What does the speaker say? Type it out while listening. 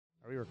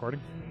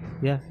recording?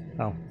 Yeah.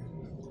 Oh.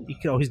 You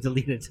can always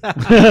delete it.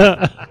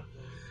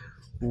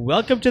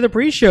 Welcome to the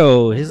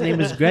pre-show. His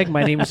name is Greg.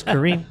 My name is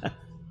Kareem.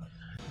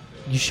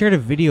 You shared a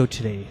video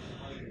today.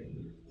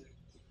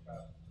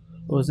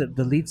 What was it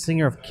the lead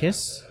singer of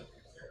Kiss?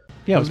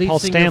 Yeah, it was Paul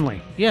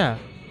Stanley. Yeah.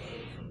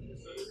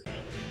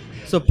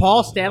 So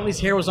Paul Stanley's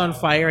hair was on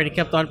fire and he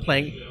kept on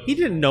playing. He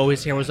didn't know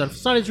his hair was on fire.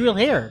 It's not his real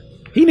hair.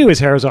 He knew his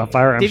hair was on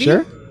fire, I'm Did he?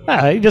 sure.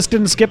 Yeah, he just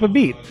didn't skip a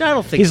beat. No, I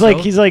don't think He's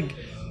so. like,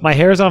 my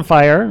hair's on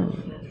fire.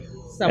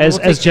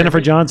 As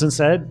Jennifer Johnson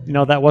said,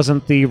 that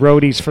wasn't the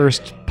roadie's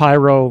first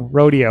pyro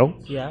rodeo.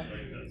 Yeah.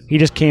 He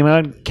just came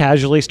out,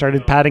 casually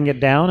started patting it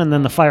down, and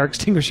then the fire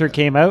extinguisher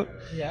came out.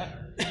 Yeah.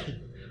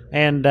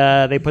 And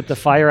they put the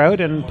fire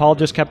out, and Paul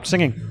just kept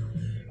singing.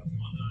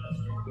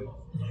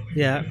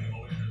 Yeah.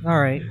 All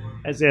right.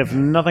 As if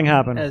nothing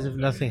happened. As if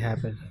nothing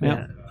happened.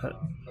 Yeah.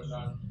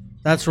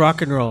 That's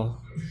rock and roll.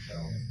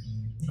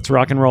 It's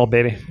rock and roll,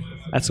 baby.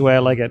 That's the way I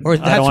like it. Or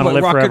I don't want to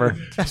live forever.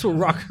 That's what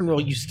rock and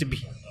roll used to be.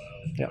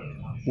 Yeah.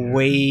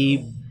 Way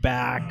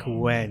back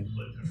when.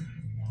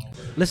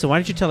 Listen, why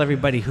don't you tell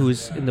everybody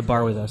who's in the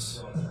bar with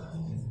us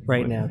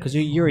right now? Because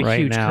you're a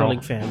huge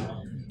curling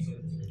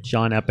fan.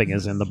 John Epping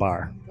is in the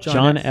bar.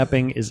 John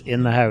Epping is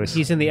in the house.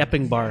 He's in the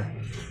Epping bar.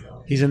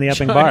 He's in the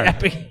Epping John bar.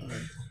 Epping.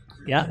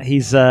 Yeah,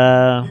 he's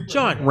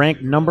John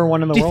ranked number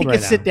one in the do you world think right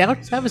it's now. sit down?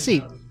 Have a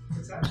seat.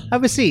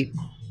 Have a seat.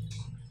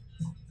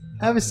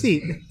 Have a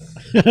seat.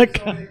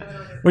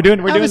 We're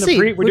doing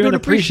the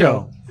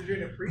pre-show. You're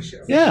doing a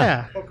pre-show.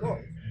 Yeah. Oh, cool.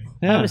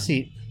 Yeah. Have a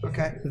seat.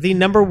 Okay. The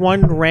number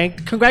one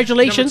ranked.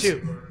 Congratulations.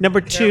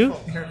 Number two.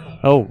 Careful.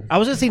 Oh. I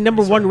was going to say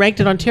number one ranked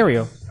in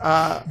Ontario.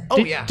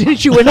 Yeah.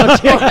 Didn't you win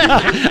Ontario?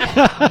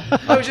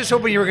 I was just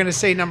hoping you were going to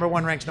say number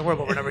one ranked in the world,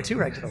 but we're number two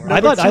ranked in the world.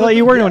 I thought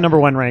you were number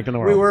one ranked in the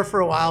world. We were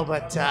for a while,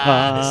 but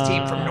this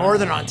team from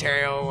Northern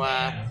Ontario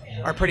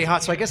are pretty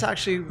hot. So I guess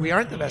actually we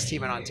aren't the best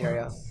team in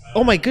Ontario.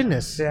 Oh my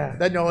goodness. Yeah.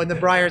 No, in the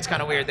Briar it's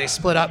kind of weird. They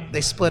split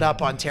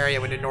up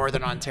Ontario into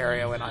Northern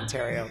Ontario and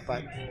Ontario,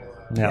 but.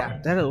 Yeah.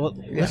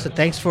 Listen,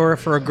 thanks for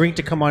agreeing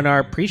to come on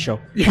our pre-show.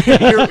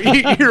 You're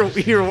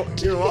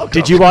welcome.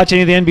 Did you watch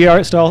any of the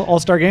NBA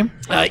All-Star game?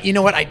 You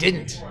know what? I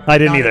didn't. I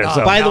didn't Not either. at all.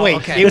 So. By the way,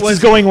 okay. This is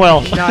going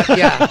well.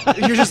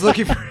 You're just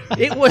looking for.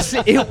 It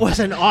was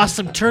an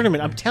awesome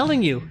tournament. I'm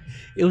telling you,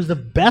 it was the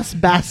best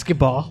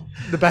basketball.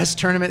 The best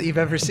tournament you've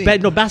ever seen.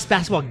 Best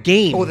basketball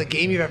game. Oh, the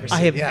game you've ever seen.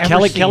 I have yeah.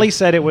 ever seen. Kelly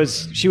said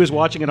she was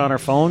watching it on her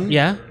phone.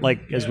 Yeah.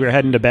 Like as we were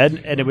heading to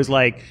bed, and it was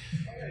like.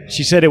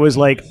 She said it was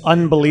like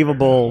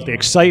unbelievable, the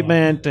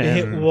excitement. And,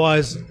 It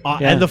was,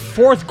 and the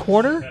fourth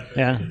quarter,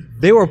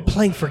 they were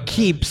playing for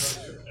keeps.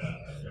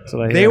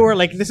 So they were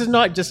like, this is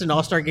not just an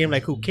all-star game.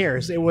 Like, who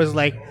cares? It was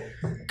like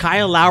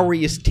Kyle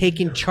Lowry is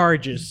taking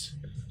charges.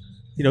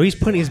 He's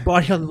putting his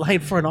body on the line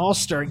for an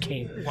all-star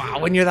game. Wow,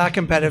 when you're that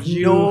competitive,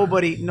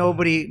 nobody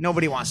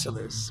wants to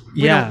lose.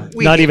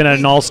 Not even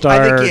an all-star.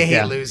 I think you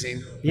hate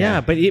losing. Yeah,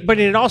 but in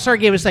an all-star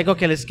game, it's like,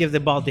 okay, let's give the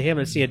ball to him.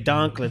 Let's see a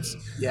dunk. Let's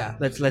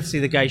see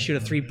the guy shoot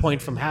a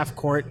 3-point from half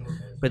court.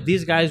 But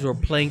these guys were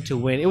playing to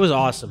win. It was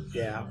awesome.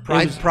 Yeah,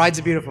 pride's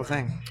a beautiful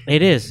thing.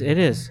 It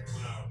is.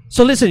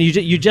 So listen,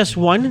 you just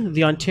won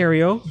the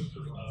Ontario.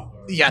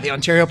 Yeah, the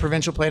Ontario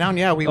Provincial Playdown.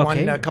 Yeah, we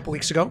won a couple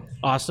weeks ago.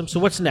 Awesome.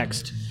 So what's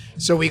next?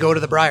 So we go to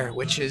the Briar,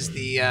 which is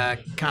the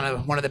kind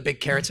of one of the big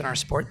carrots in our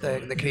sport,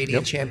 the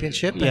Canadian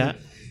Championship. Yeah. And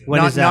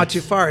When is that? Not too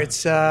far.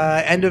 It's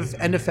end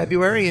of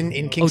February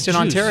in Kingston,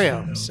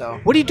 Ontario. So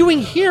what are you doing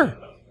here?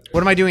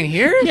 What am I doing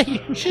here? Yeah,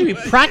 you should be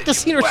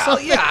practicing or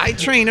something. Yeah, I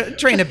train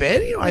a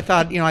bit. I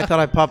thought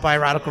I'd pop by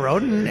Radical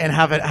Road and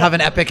have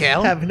an epic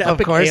ale. Of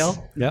course.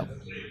 Yeah.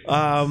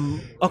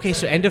 Okay,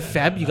 so end of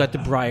Feb, you got the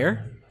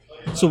Briar.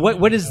 So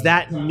what does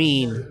that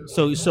mean?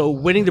 So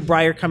winning the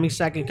Briar, coming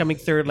second, coming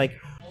third, like.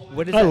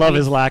 I love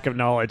his lack of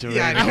knowledge of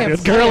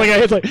it. Curling.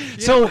 It's like,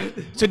 so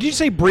did you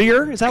say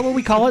Briar? Is that what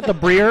we call it? The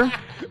Briar?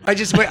 I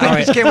just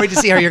can't wait to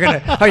see how you're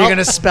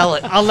gonna spell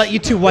it. I'll let you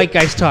two white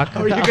guys talk.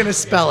 How are you gonna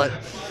spell it?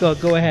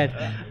 Go ahead.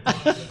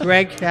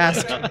 Greg,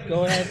 ask.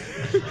 Go ahead.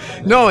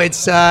 No,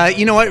 it's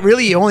you know what?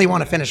 Really, you only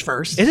want to finish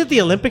first. Is it the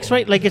Olympics,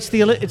 right? Like it's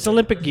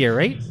Olympic year,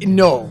 right?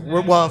 No,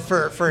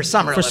 for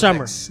summer. For Olympics.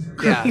 summer.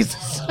 Yeah.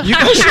 You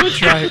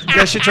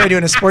guys should try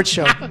doing a sports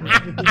show.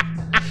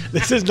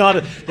 This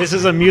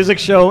is a music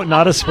show,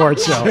 not a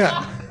sports show.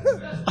 Yeah.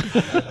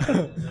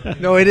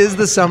 No, it is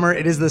the summer.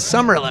 It is the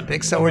Summer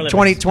Olympics. So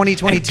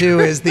 2022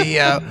 is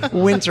the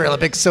Winter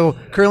Olympics. So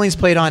curling's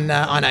played on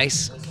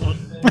ice.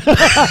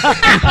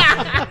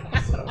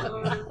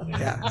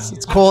 Yeah, so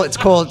it's cold.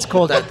 It's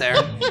cold out there.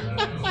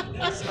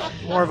 So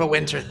more of a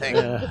winter thing.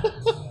 Yeah.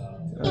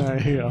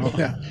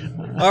 Yeah.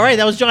 All right,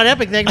 that was John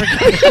Epping. Thank you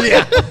for coming.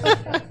 Yeah.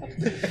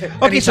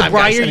 Okay, so Anytime, guys,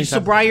 Briar,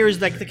 anytime. Briar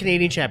is like the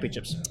Canadian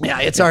Championships.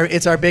 Yeah, it's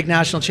our big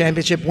national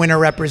championship. Winner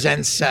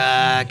represents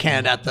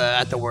Canada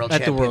at the World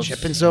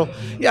Championship, and so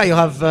you'll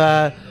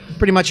have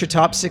pretty much your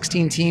top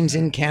 16 teams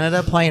in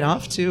Canada playing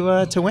off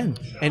to win.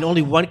 And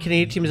only one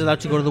Canadian team is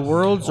allowed to go to the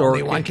Worlds, or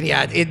Only one can.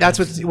 Yeah, that's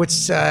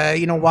what's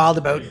wild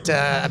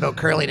about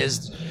curling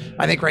is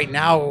I think right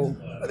now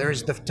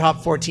there's the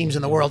top 4 teams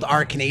in the world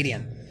are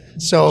Canadian.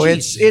 So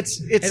Jeez.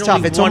 it's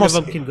tough. It's one almost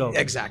of them can go.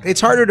 Exactly.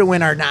 It's harder to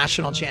win our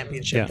national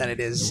championship Yeah. than it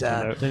is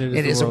a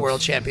a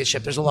world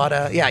championship. There's a lot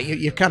of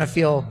you kind of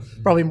feel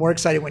probably more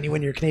excited when you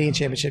win your Canadian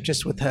championship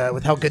just with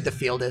how good the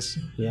field is.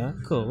 Yeah,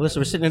 cool. Listen,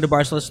 we're sitting in the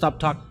bar, so let's stop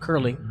talking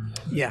curling.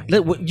 Yeah.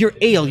 Your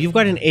ale, you've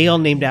got an ale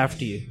named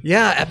after you.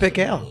 Yeah, Epic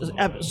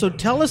Ale. So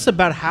tell us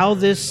about how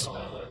this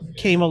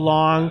came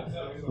along.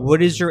 What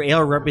does your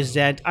ale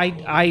represent?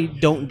 I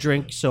don't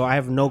drink, so I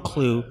have no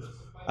clue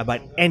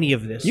about any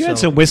of this. You had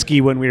some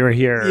whiskey when we were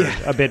here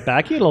a bit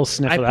back. You had a little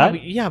sniff of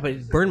that. Yeah, but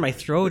it burned my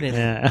throat. And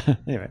Yeah.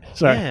 Anyway,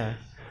 sorry. Yeah.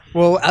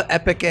 Well,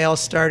 Epic Ale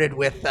started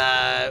with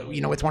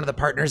with one of the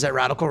partners at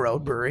Radical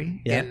Road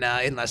Brewery in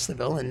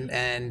Leslieville,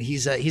 and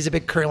he's a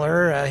big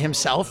curler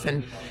himself,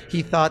 and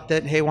he thought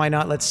that, hey, why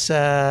not let's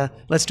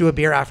do a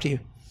beer after you.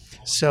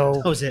 So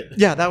that was it.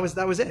 Yeah, that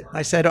was it.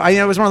 I said,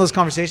 it was one of those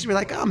conversations. We're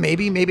like, oh,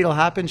 maybe it'll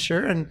happen,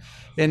 sure.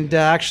 And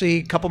actually,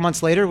 a couple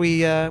months later,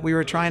 we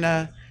were trying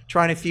a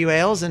few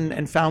ales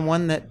and found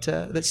one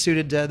that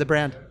suited the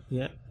brand.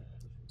 Yeah.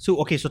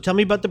 So tell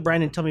me about the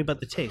brand and tell me about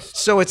the taste.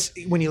 So it's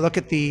when you look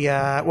at the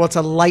it's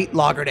a light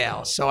lagered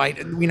ale. So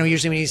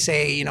usually when you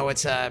say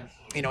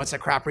it's a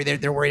craft brew,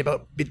 they're worried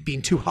about it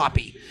being too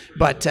hoppy.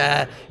 But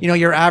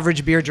your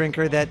average beer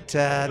drinker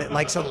that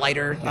likes a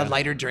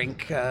lighter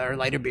drink or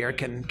lighter beer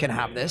can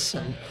have this.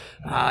 And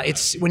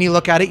it's when you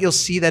look at it, you'll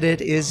see that it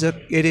is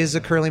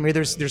a curling beer.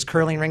 There's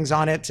curling rings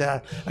on it,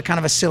 a kind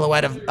of a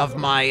silhouette of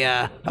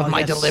my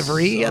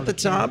delivery at the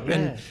top.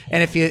 Yeah.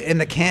 And if you in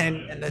the can,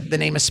 and the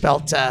name is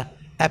spelt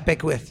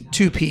Epic with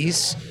 2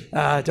 P's.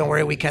 Don't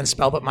worry, we can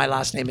spell, but my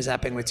last name is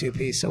Epping with 2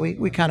 P's. So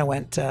we kind of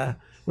went that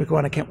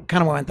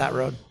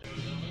road.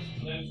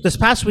 This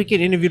past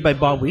weekend, interviewed by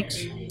Bob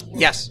Weeks.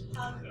 Yes.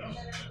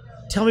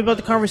 Tell me about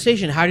the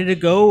conversation. How did it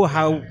go?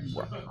 How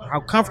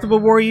comfortable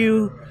were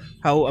you?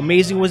 How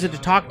amazing was it to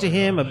talk to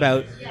him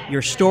about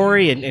your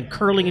story and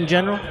curling in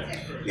general?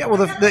 Yeah,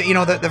 well,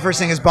 the first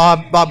thing is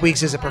Bob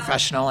Weeks is a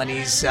professional, and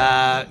he's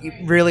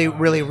really,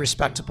 really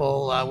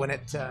respectful when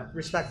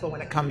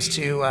it comes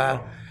to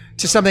a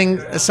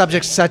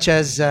subject such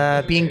as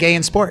being gay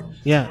in sport.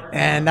 Yeah,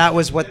 and that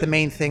was what the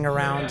main thing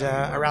around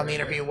the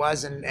interview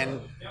was,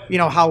 and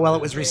how well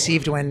it was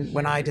received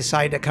when I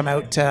decided to come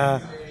out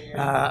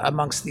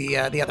amongst the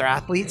other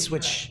athletes,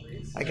 which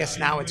I guess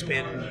now it's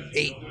been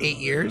eight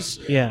years.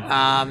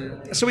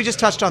 Yeah. So we just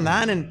touched on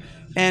that and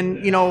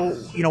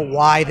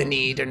why the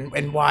need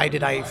and why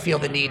did I feel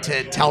the need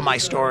to tell my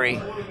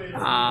story.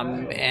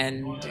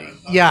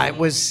 It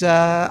was.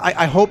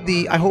 I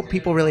hope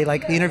people really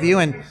like the interview,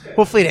 and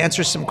hopefully it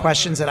answers some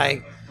questions that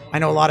I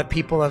know a lot of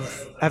people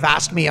have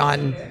asked me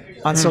on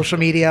social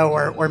media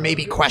or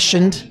maybe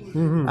questioned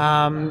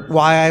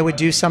why I would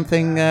do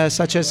something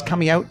such as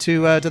coming out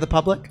to the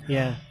public.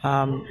 Yeah.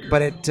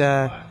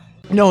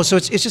 So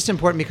it's just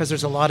important because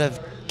there's a lot of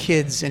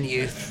kids and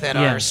youth that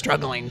are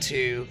struggling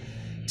to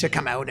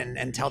come out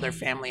and tell their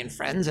family and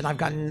friends, and I've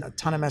gotten a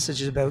ton of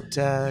messages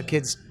about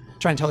kids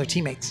trying to tell their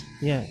teammates.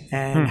 Yeah.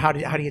 And how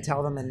do you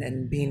tell them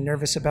and being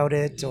nervous about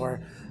it,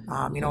 or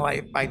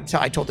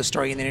I told the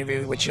story in the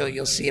interview, which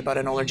you'll see, about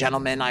an older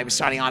gentleman. I was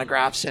signing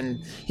autographs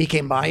and he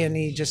came by and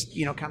he just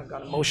kind of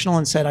got emotional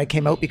and said, I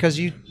came out because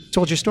you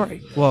told your story.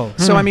 Whoa.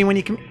 So when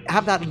you can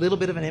have that little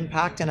bit of an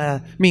impact,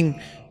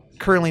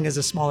 curling is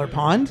a smaller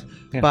pond,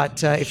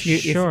 but if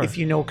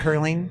you know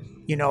curling,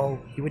 you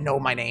would know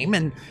my name,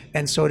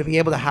 and so to be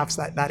able to have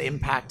that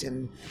impact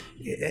and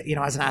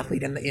as an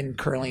athlete in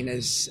curling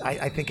is,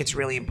 I think it's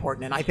really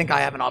important, and I think I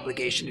have an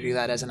obligation to do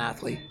that as an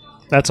athlete.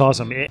 That's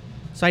awesome.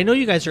 So I know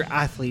you guys are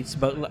athletes,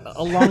 but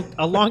a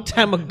long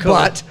time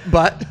ago.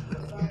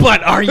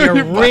 But are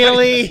you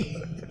really?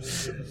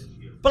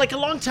 But like a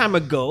long time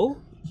ago,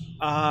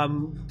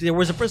 there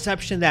was a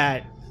perception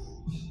that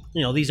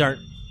these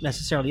aren't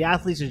necessarily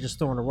athletes; they're just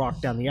throwing a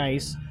rock down the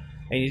ice,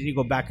 and you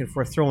go back and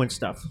forth throwing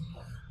stuff.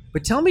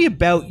 But tell me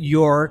about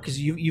because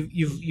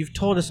you've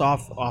told us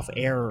off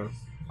air or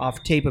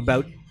off tape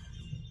about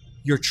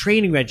your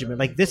training regimen.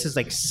 Like, this is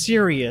like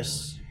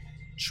serious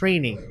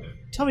training.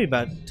 Tell me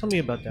about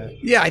that.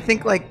 Yeah, I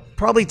think like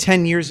probably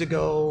 10 years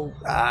ago,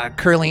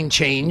 curling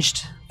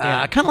changed,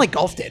 kind of like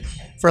golf did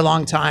for a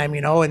long time,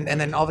 and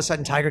then all of a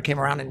sudden Tiger came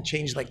around and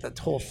changed like the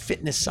whole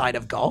fitness side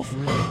of golf,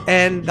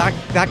 and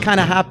that kind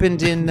of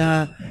happened in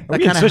curling.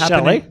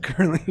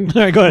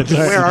 All right, go ahead.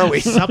 Sorry. Where are we?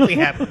 Something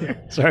happened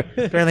here. Sorry.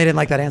 Apparently I didn't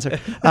like that answer.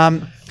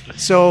 And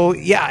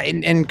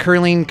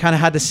curling kind of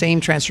had the same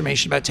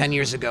transformation about 10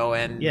 years ago,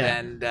 and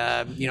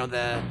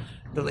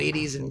the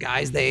ladies and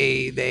guys,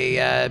 they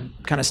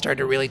kind of started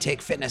to really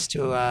take fitness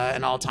to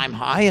an all-time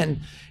high,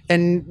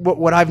 and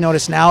what I've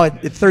noticed now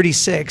at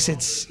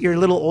 36, you're a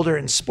little older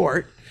in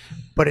sport,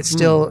 but it's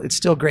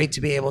still great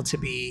to be able to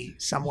be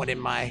somewhat in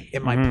my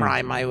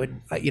prime. I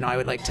would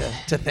like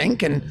to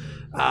think, and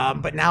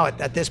but now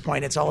at this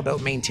point, it's all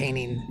about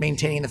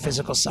maintaining the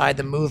physical side,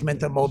 the movement,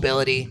 the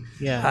mobility.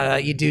 Yeah.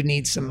 You do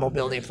need some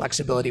mobility and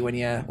flexibility when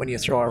you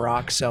throw a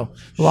rock. So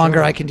the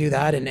longer I can do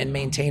that and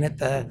maintain it,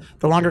 the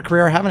longer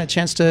career, having a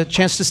chance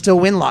to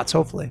still win lots,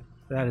 hopefully.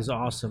 That is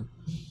awesome.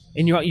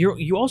 And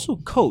you also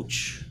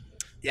coach.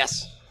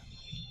 Yes.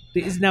 Do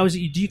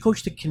you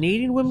coach the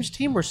Canadian women's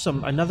team or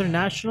another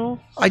national?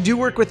 I do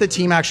work with a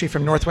team actually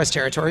from Northwest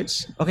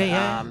Territories. Okay,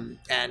 yeah.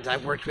 And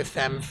I've worked with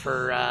them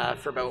for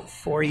about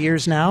 4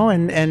 years now,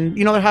 and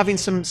they're having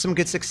some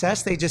good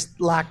success. They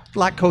just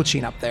lack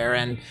coaching up there,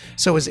 and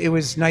so it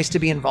was nice to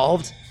be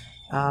involved.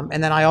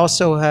 And then I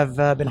also have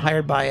been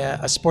hired by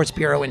a sports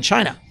bureau in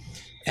China.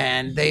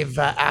 And they've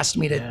asked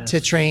me to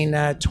train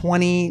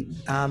 20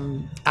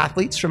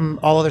 athletes from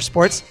all other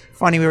sports.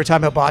 Funny, we were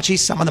talking about bocce.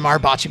 Some of them are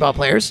bocce ball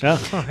players,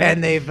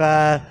 and they've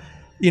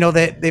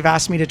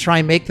asked me to try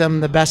and make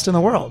them the best in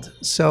the world.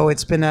 So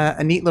it's been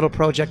a neat little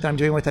project I'm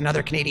doing with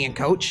another Canadian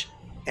coach,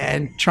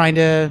 and trying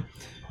to,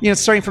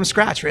 starting from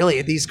scratch.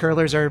 Really, these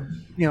curlers are,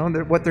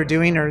 what they're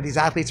doing, or these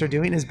athletes are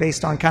doing, is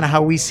based on kind of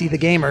how we see the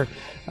game.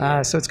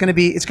 So it's going to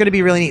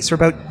be really neat. So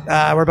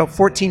we're about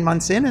 14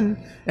 months in,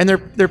 and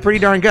they're pretty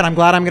darn good. I'm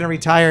glad I'm going to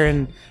retire,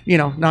 and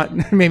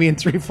not maybe in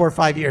 3, 4,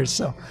 5 years.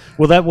 So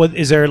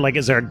is there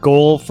a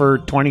goal for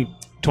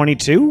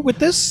 2022 with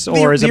this,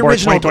 or is it more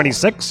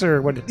 2026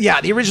 or what? Yeah,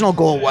 the original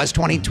goal was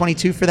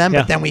 2022 for them,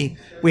 but then we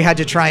had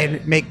to try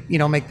and make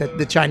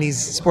the Chinese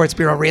Sports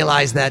Bureau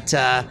realize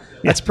that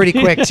that's pretty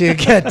quick to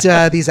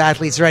get these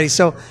athletes ready.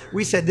 So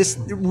we said this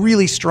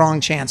really strong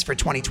chance for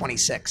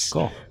 2026,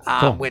 cool.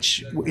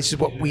 Which is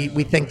what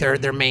we think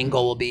their main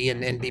goal will be,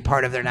 and be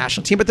part of their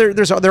national team. But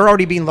they're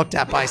already being looked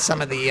at by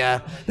some of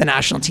the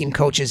national team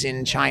coaches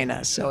in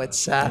China. So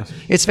it's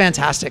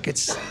fantastic.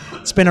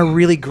 It's been a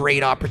really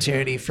great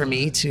opportunity for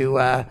me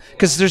to,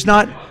 because there's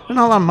not a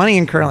lot of money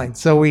in curling.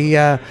 So we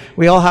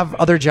all have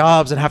other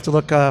jobs and have to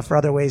look for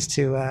other ways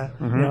to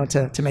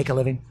to make a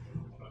living.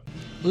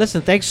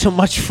 Listen, thanks so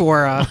much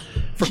for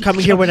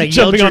coming here when I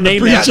yelled your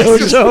name.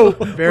 So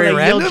very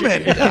random,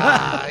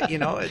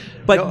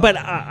 But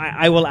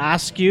I will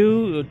ask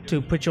you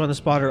to put you on the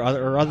spot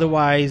or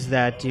otherwise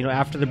that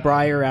after the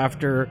Brier,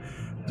 after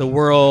the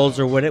Worlds,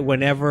 or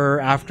whenever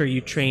after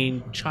you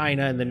train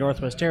China and the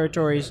Northwest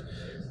Territories,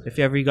 if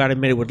ever you got a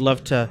minute, would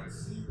love to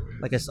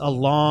a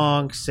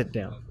long sit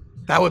down.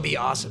 That would be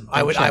awesome.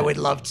 I would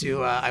love to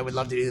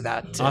do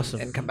that.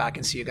 Awesome. And come back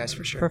and see you guys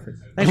for sure. Perfect.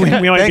 We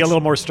might be a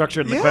little more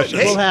structured in the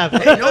questions. We'll have.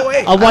 Hey, no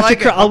way.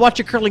 I'll watch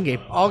a curling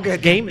game. All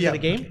good. Game? Is it a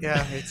game?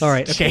 Yeah. All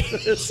right. Okay.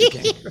 It's a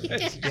game.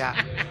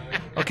 Yeah.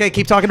 Okay.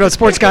 Keep talking about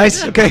sports,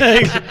 guys.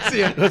 Okay. See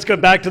ya. Let's go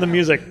back to the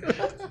music.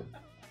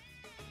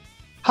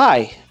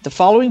 Hi. The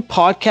following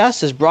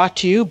podcast is brought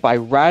to you by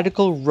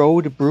Radical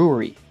Road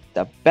Brewery,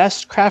 the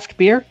best craft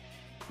beer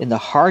in the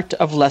heart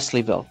of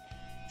Leslieville.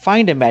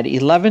 Find them at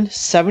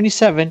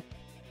 1177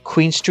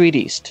 Queen Street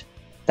East.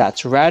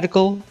 That's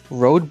Radical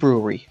Road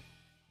Brewery.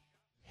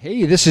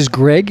 Hey, this is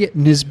Greg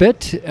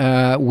Nisbet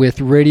with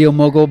Radio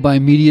Mogul by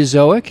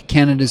Mediazoic,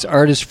 Canada's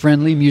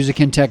artist-friendly music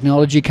and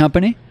technology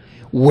company.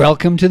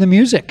 Welcome to the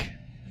music.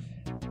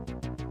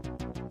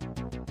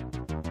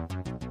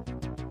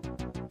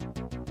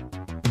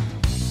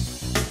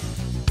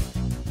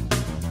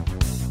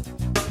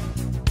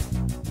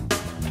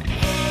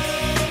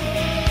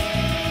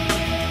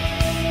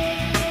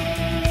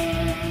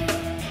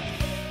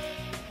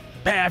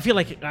 I feel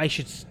like I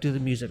should do the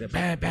music.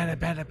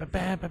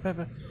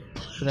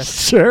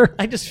 Sure.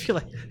 I just feel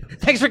like.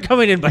 Thanks for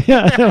coming in, buddy.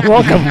 Yeah,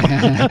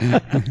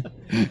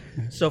 welcome.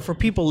 So for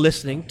people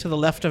listening, to the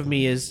left of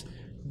me is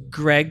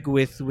Greg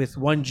with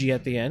one G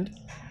at the end,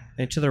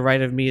 and to the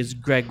right of me is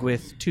Greg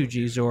with 2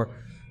 G's, or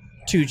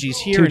 2 G's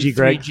here, 2G and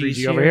Greg, 3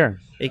 G's 3G over here.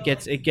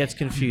 It gets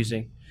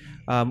confusing.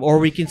 Or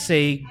we can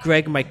say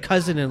Greg, my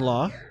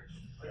cousin-in-law,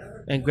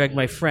 and Greg,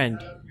 my friend.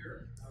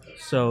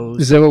 So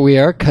is that what we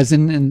are?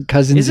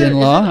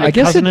 Cousins-in-law? I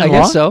guess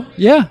so.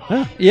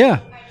 Yeah. Yeah.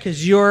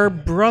 Because your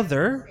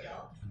brother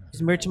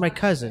is married to my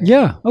cousin.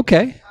 Yeah.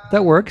 Okay.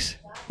 That works.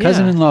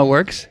 Cousin-in-law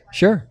works.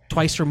 Sure.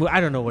 Twice removed.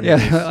 I don't know what it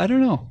is. Yeah. I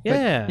don't know.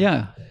 Yeah.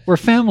 Yeah. We're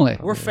family.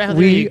 We're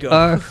family. We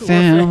are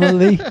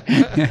family.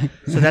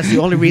 So that's the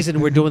only reason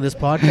we're doing this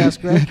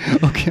podcast, Greg?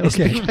 Okay.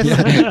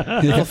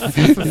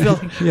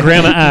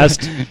 Grandma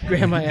asked.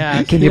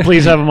 Can you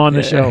please have him on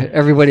the show?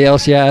 Everybody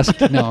else you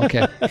asked? No.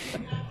 Okay.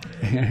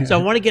 So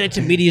I want to get into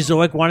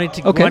Mediazoic. Want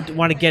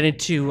to get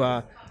into.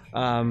 I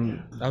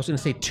was going to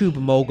say Tube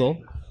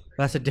Mogul.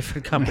 That's a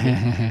different company.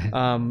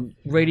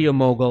 Radio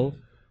Mogul.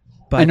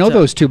 But, I know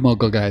those Tube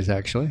Mogul guys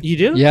actually. You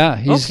do? Yeah.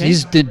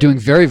 He's doing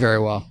very, very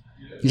well.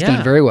 He's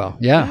done very well.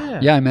 Yeah.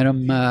 I met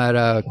him at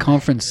a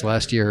conference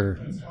last year.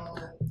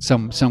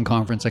 Some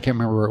conference. I can't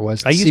remember where it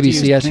was. I used CBC, to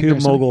use I think,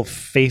 Tube Mogul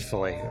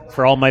faithfully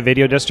for all my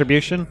video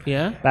distribution.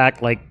 Yeah.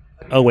 Back like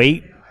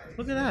 2008.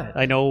 Look at that.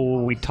 I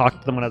know we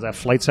talked to them when I was at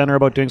Flight Center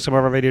about doing some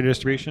of our video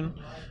distribution.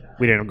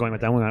 We didn't end up going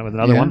with them. We went with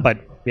another one. But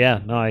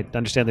I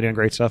understand they're doing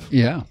great stuff.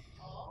 Yeah,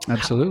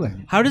 absolutely.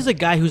 How does a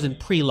guy who's in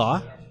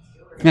pre-law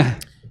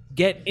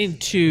get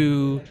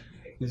into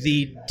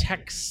the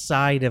tech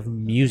side of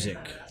music?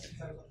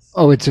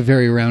 Oh, it's a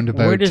very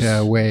roundabout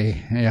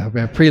way.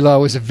 Yeah, pre-law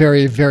was a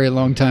very, very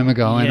long time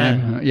ago, and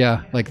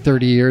I'm like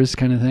 30 years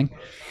kind of thing.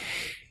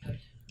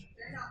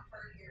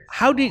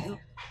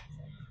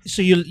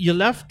 So you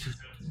left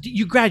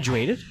You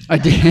graduated. I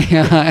did.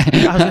 I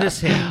was going to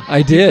say.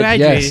 I did.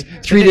 Yes.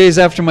 Graduated. 3 days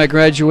after my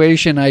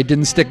graduation, I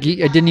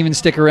didn't even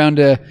stick around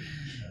to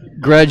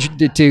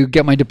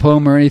get my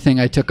diploma or anything.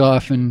 I took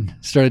off and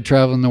started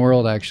traveling the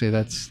world. Actually,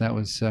 that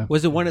was.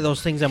 Was it one of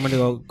those things? I'm going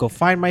to go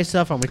find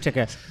myself. I'm going to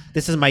take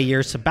this is my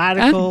year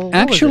sabbatical.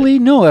 Actually,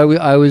 no.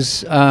 I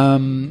was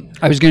going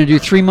to do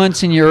 3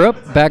 months in Europe,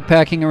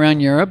 backpacking around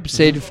Europe.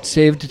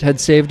 Had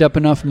saved up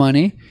enough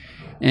money,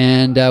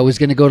 and was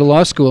going to go to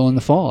law school in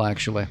the fall.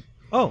 Actually.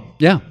 Oh.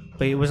 Yeah.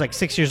 But it was like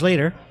 6 years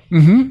later.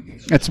 Mm-hmm.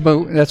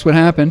 That's what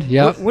happened.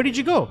 Yeah. Where did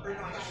you go?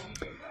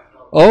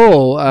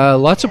 Oh,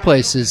 lots of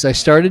places. I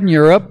started in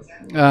Europe.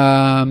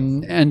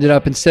 Ended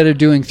up, instead of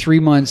doing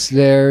 3 months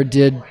there,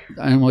 did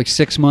like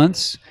 6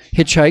 months.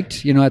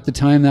 Hitchhiked. At the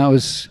time that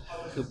was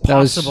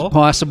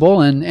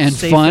possible and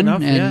Safe fun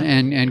enough,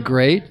 and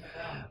great.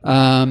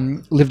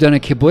 Lived on a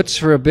kibbutz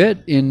for a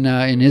bit in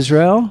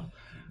Israel.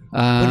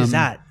 What is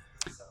that?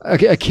 A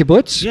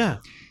kibbutz? Yeah.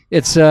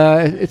 It's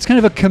kind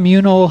of a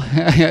communal.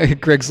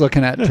 Greg's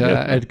looking at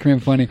Korean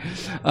funny.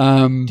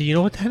 Do you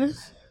know what that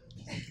is?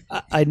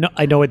 I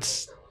know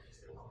it's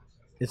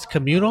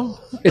communal.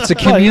 It's a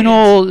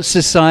communal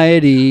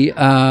society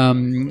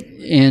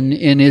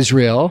in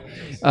Israel.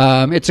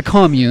 It's a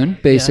commune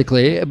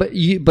basically, but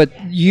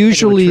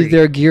usually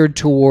they're geared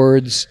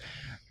towards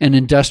an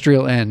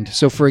industrial end.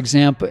 So, for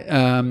example,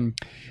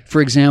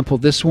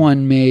 this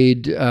one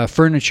made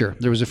furniture.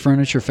 There was a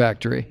furniture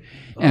factory.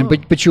 And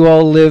but you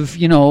all live,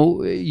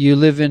 you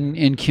live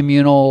in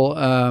communal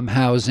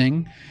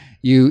housing.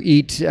 You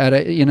eat at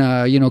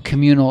a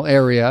communal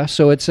area.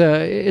 So it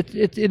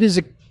is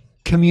a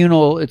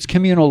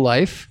communal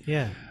life.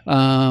 Yeah.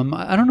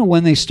 I don't know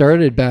when they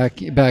started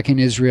back in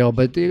Israel,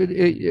 but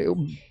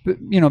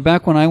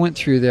back when I went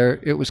through there,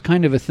 it was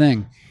kind of a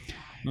thing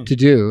to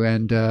do,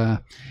 and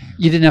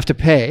you didn't have to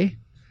pay,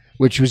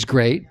 which was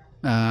great.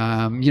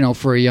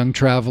 For a young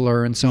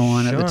traveler and so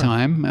on at the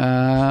time.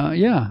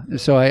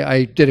 So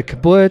I did a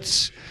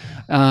kibbutz.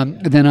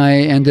 Then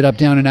I ended up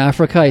down in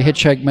Africa. I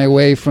hitchhiked my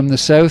way from the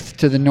south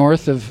to the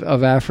north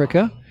of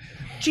Africa.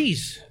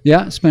 Jeez.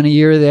 Yeah, spent a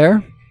year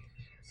there.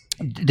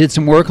 Did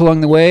some work along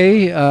the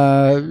way.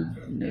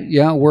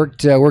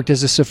 Worked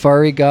as a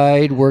safari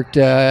guide.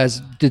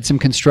 Did some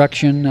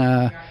construction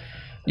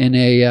in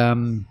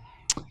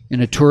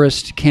a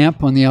tourist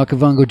camp on the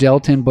Okavango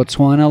Delta in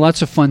Botswana.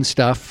 Lots of fun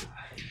stuff.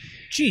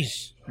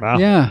 Jeez. wow.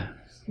 Yeah.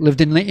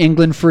 Lived in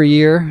England for a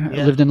year.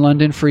 Yeah. Lived in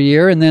London for a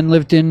year, and then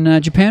lived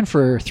in Japan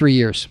for 3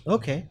 years.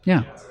 Okay.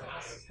 Yeah.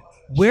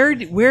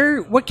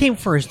 What came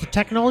first, the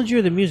technology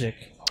or the music?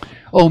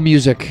 Oh,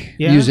 music.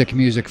 Yeah?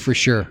 Music for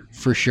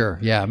sure.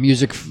 Yeah,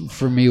 music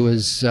for me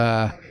was.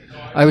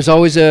 I was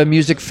always a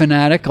music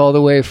fanatic all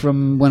the way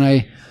from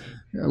when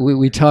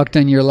we talked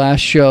on your last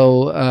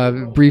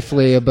show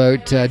briefly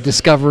about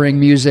discovering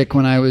music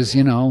when I was,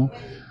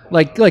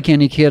 like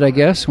any kid, I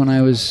guess, when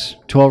I was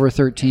 12 or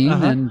 13,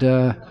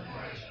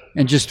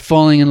 and just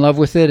falling in love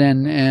with it.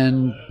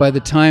 And by the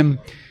time,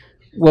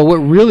 what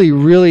really,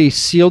 really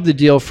sealed the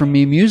deal for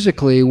me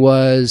musically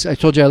was, I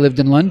told you I lived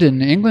in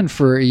London, England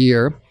for a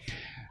year.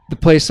 The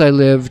place I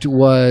lived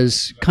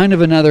was kind of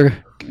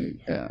another,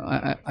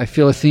 I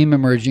feel a theme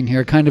emerging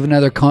here, kind of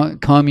another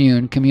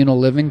communal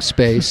living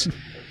space.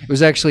 It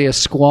was actually a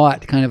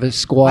squat. I feel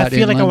like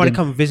London. I want to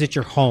come visit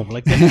your home.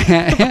 Like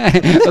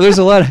well, there's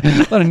a lot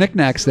of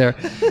knickknacks there,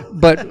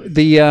 but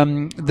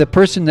the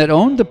person that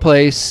owned the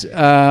place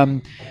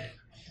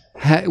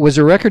was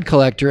a record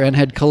collector and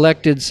had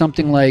collected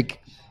something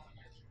like,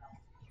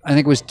 I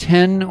think it was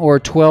 10 or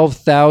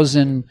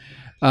 12,000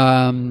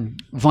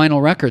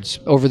 vinyl records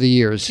over the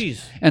years.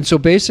 Jeez. And so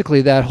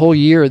basically, that whole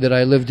year that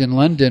I lived in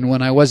London,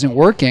 when I wasn't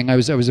working, I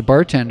was a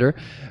bartender.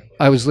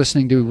 I was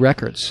listening to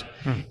records.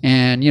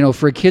 And,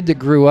 for a kid that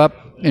grew up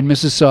in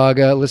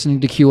Mississauga listening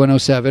to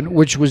Q107,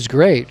 which was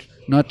great,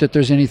 not that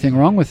there's anything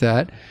wrong with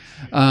that,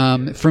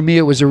 for me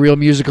it was a real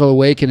musical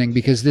awakening,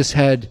 because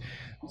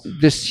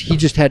he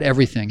just had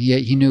everything.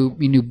 He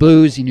knew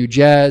blues, he knew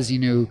jazz, he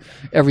knew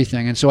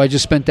everything. And so I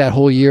just spent that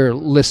whole year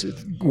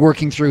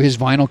working through his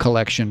vinyl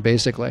collection,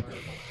 basically.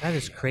 That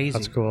is crazy.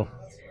 That's cool.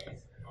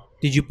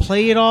 Did you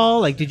play it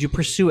all? Like, did you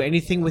pursue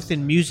anything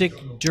within music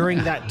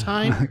during that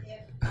time?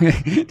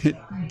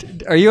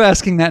 Are you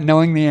asking that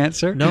knowing the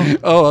answer? No.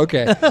 Oh,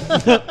 okay.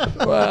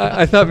 Well,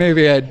 I thought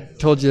maybe I'd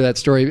told you that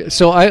story.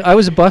 So I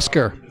was a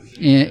busker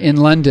in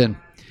London.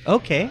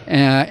 Okay.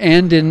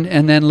 And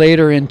then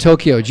later in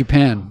Tokyo,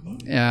 Japan.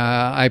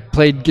 I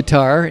played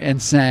guitar and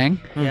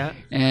sang. Yeah.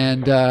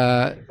 And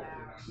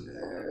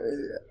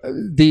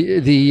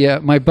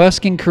my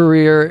busking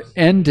career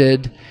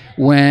ended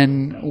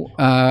when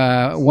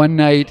one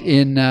night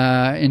in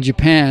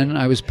Japan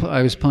I was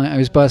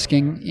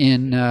busking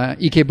in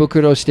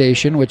Ikebukuro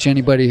Station, which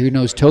anybody who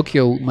knows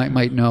Tokyo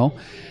might know,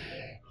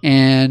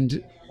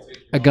 and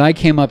a guy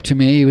came up to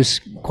me. He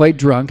was quite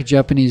drunk, a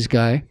Japanese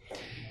guy,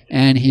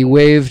 and he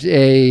waved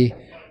a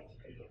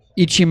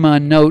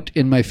Ichiman note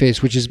in my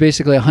face, which is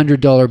basically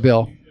 $100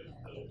 bill,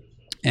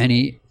 and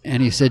he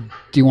And he said,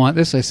 "Do you want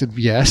this?" I said,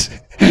 "Yes,"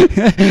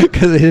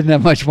 because I didn't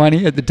have much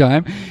money at the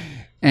time.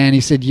 And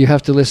he said, "You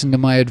have to listen to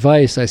my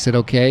advice." I said,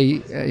 "Okay."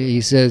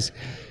 He says,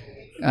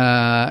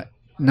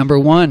 "Number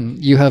one,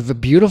 you have a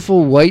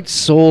beautiful white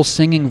soul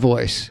singing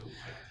voice."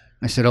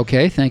 I said,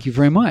 "Okay, thank you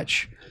very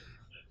much."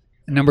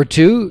 Number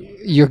two,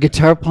 your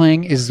guitar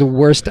playing is the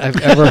worst I've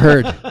ever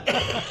heard.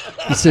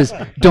 He says,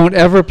 "Don't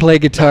ever play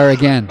guitar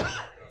again."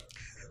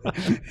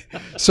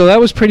 So that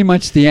was pretty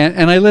much the end,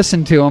 and I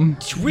listened to him.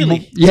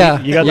 Really? You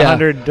got the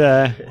 100.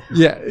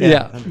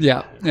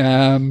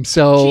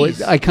 So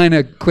Jeez. I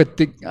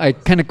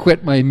kind of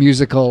quit my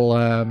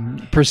musical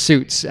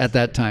pursuits at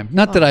that time.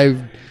 Not that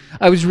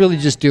I was really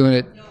just doing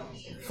it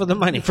For the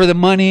money. for the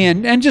money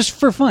and just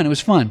for fun. It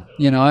was fun,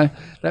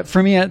 that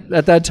for me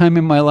at that time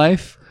in my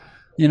life,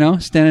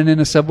 standing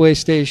in a subway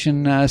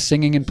station,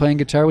 singing and playing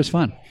guitar was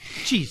fun.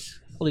 Jeez.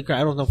 Holy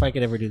crap. I don't know if I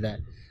could ever do that.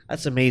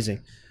 That's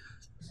amazing.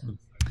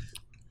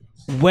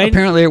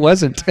 Apparently it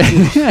wasn't.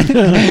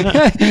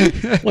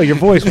 Well, your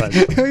voice was.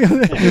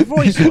 Your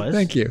voice was.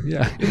 Thank you.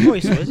 Yeah. Your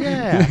voice was,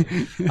 yeah.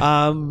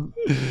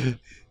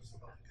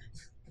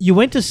 You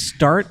went to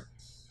start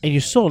and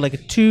you sold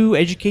like 2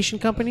 education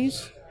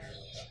companies?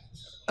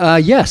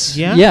 Yes.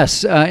 Yeah?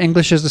 Yes.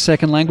 English as a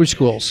second language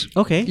schools.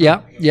 Okay.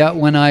 Yeah.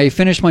 When I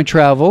finished my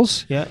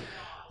travels, Yeah.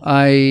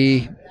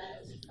 I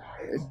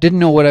didn't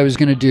know what I was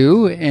going to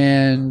do,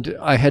 and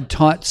I had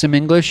taught some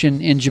English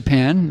in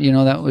Japan.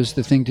 That was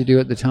the thing to do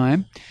at the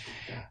time,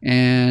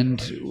 and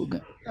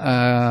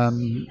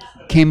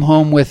came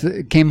home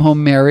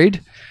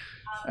married,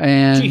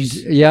 and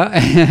Jeez.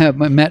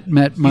 met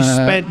You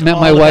spent my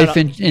all of wife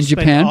that- in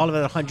Japan. All of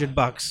it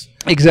 $100.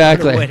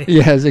 Exactly. wedding.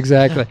 Yes,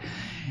 exactly.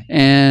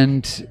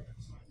 And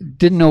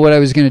didn't know what I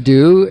was going to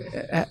do.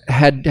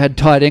 Had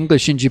taught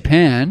English in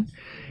Japan,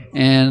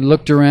 and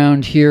looked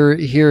around here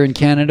in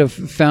Canada.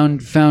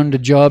 Found a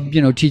job,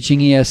 teaching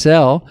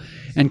ESL,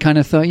 and kind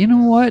of thought, you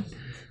know what,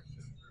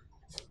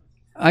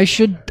 I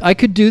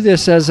could do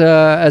this as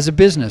a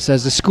business,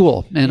 as a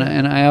school, and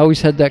I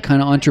always had that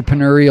kind of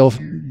entrepreneurial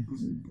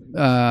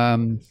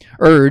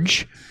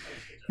urge,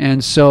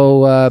 and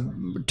so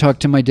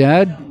talked to my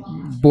dad.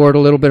 Borrowed a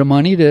little bit of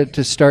money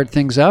to start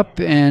things up,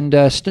 and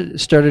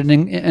started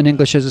an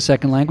English as a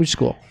second language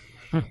school,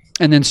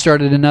 and then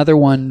started another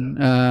one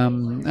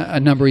a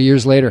number of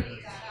years later.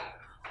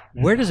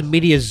 Where does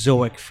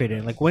Mediazoic fit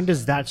in? Like, when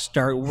does that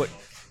start?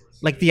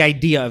 Like the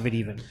idea of it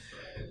even?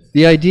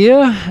 The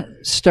idea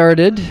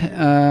started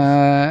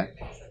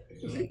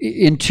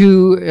in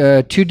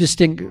two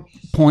distinct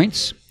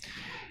points.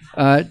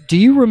 Do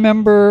you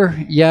remember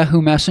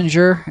Yahoo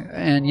Messenger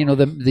and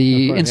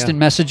the instant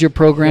messenger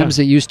programs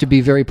that used to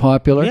be very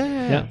popular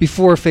Yeah.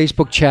 before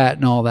Facebook Chat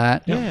and all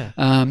that? Yeah.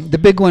 The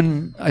big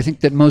one I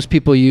think that most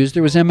people used,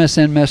 there was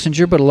MSN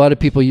Messenger, but a lot of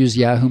people used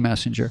Yahoo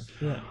Messenger.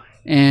 Yeah.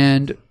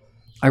 And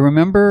I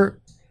remember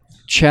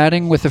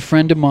chatting with a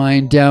friend of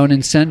mine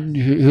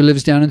who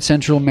lives down in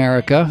Central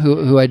America,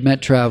 who I'd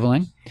met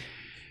traveling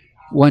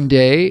one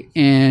day,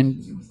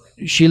 and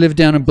she lived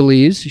down in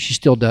Belize. She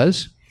still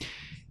does.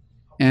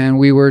 And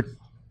we were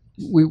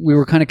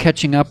kind of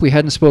catching up. We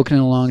hadn't spoken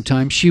in a long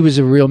time. She was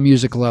a real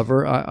music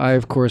lover. I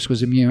of course,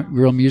 was a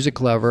real music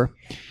lover.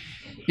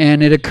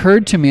 And it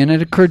occurred to me, and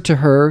it occurred to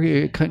her,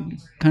 it kind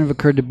of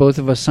occurred to both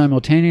of us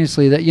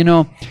simultaneously that,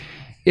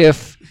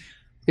 if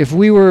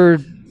we were,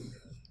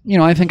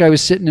 I think I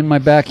was sitting in my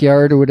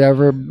backyard or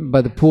whatever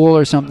by the pool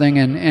or something,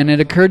 and it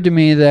occurred to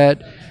me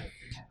that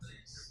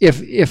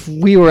if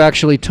we were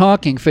actually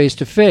talking face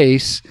to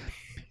face,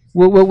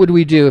 what would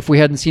we do if we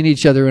hadn't seen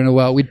each other in a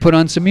while? We'd put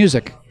on some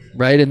music,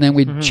 right? And then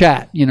we'd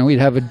chat. We'd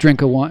have a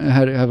drink of wine,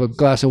 have a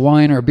glass of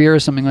wine or a beer or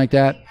something like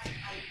that.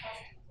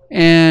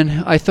 And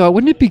I thought,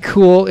 wouldn't it be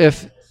cool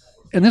if,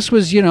 and this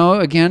was,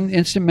 again,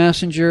 instant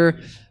messenger,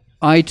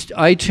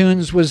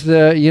 iTunes was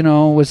the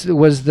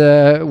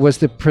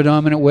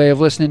predominant way of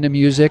listening to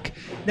music.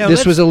 Now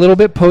This was a little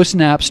bit post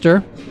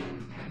Napster.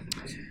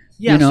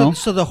 Yeah,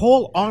 so the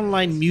whole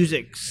online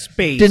music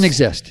space Didn't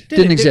exist.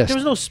 Didn't exist. There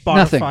was no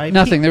Spotify.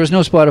 Nothing. There was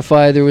no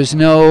Spotify. There was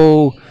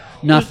no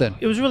nothing.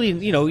 It was really,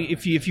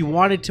 if you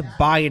wanted to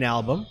buy an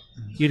album,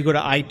 you'd go to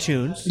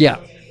iTunes. Yeah.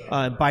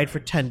 Buy it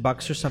for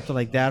 $10 or something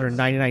like that, or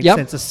 99 Yep.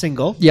 cents a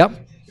single. Yep.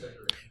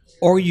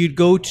 Or you'd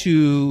go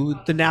to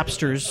the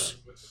Napsters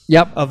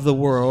Yep. of the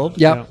world.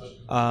 Yep.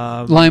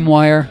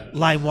 LimeWire.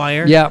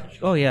 LimeWire. Yep.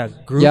 Oh yeah,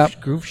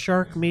 Groove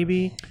Shark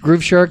maybe.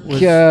 Groove Shark.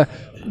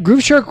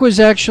 Groove Shark was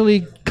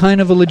actually kind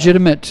of a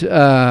legitimate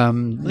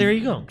There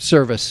you go.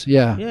 service.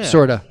 Yeah. Yeah.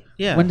 Sorta.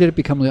 Yeah. When did it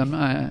become?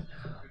 I'll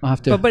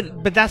have to.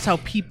 But that's how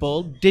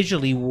people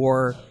digitally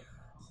were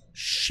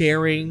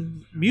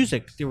sharing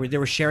music. They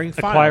were sharing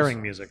files.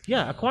 Acquiring music.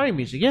 Yeah, acquiring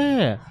music.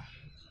 Yeah.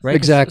 Right.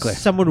 Exactly.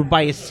 Someone would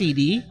buy a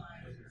CD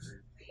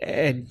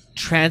and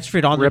transfer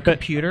it on Rip their it.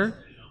 computer.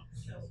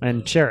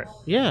 And share it.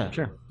 Yeah.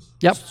 Sure.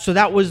 Yep. So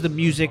that was the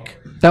music.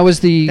 That was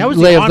the That was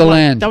lay the of the online,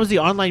 land. That was the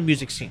online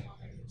music scene.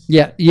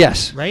 Yeah.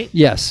 Yes. Right?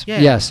 Yes. Yeah.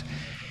 Yes.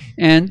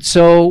 And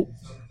so,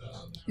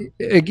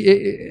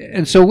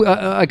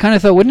 I kind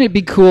of thought, wouldn't it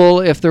be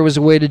cool if there was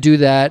a way to do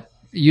that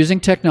using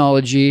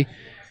technology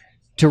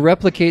to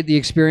replicate the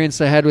experience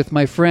I had with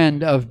my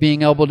friend of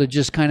being able to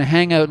just kind of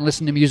hang out and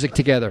listen to music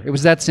together. It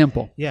was that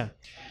simple. Yeah.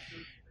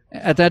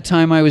 At that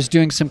time, I was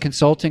doing some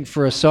consulting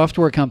for a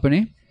software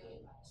company,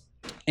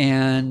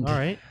 and All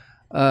right.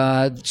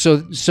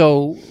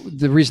 so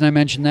the reason I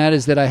mentioned that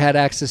is that I had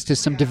access to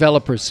some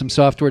developers, some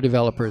software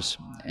developers,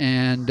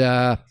 and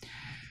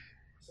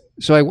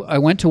so I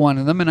went to one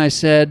of them and I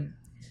said,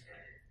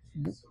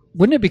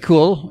 "Wouldn't it be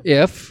cool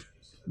if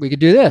we could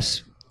do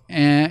this?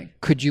 And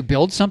could you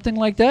build something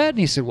like that?" And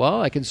he said,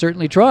 "Well, I can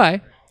certainly try."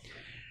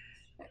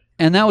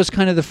 And that was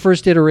kind of the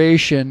first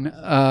iteration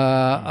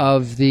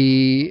of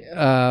the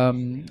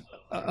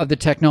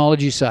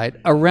technology side.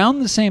 Around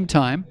the same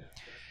time,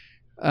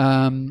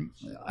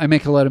 I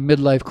make a lot of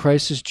midlife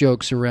crisis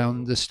jokes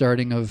around the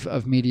starting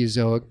of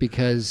Mediazoic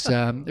because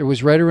it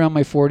was right around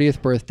my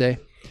 40th birthday.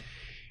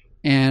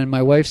 And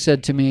my wife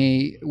said to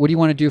me, "What do you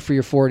want to do for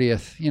your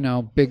 40th? You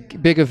know,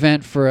 big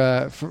event for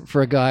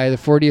a guy, the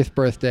 40th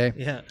birthday."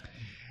 Yeah.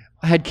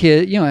 I had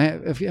kids, you know,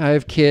 I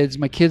have kids.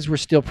 My kids were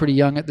still pretty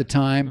young at the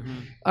time. Mm-hmm.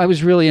 I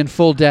was really in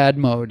full dad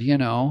mode, you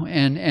know,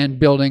 and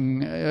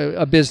building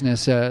a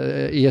business,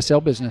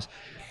 ESL business.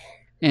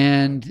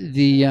 And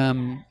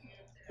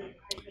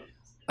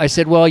I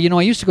said, "Well, you know,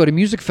 I used to go to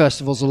music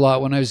festivals a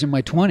lot when I was in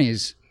my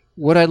 20s.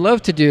 What I'd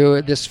love to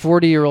do, this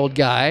 40-year-old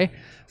guy,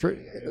 for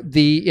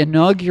the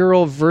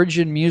inaugural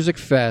Virgin Music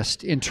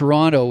Fest in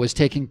Toronto was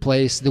taking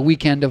place the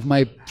weekend of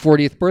my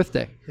 40th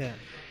birthday." Yeah.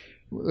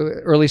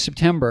 Early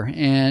September.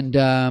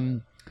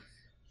 And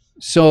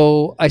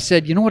so I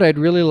said, "You know what I'd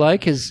really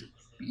like is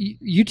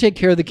you take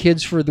care of the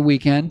kids for the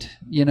weekend,"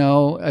 you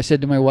know, I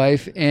said to my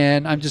wife,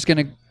 "and I'm just going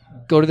to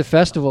go to the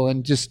festival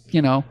and just,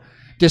 you know,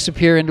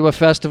 disappear into a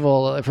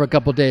festival for a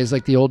couple of days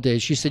like the old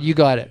days." She said, "You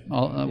got it.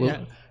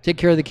 We'll take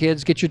care of the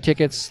kids, get your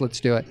tickets,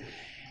 let's do it."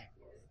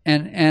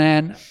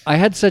 And I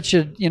had such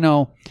an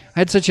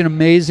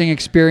amazing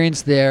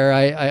experience there.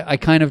 I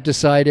kind of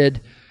decided,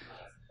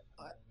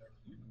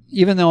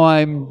 even though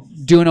I'm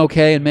doing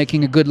okay and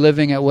making a good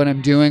living at what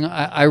I'm doing,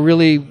 I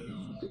really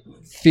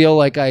feel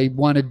like I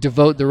want to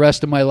devote the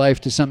rest of my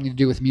life to something to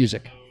do with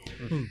music.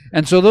 Mm-hmm.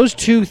 And so those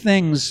two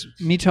things,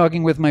 me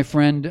talking with my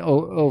friend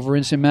over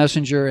Instant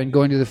Messenger and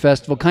going to the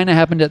festival, kind of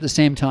happened at the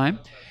same time.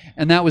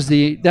 And that was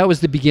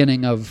the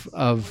beginning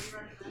of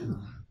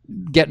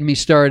getting me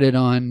started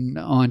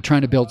on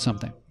trying to build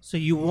something. So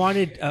you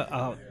wanted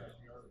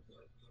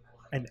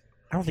and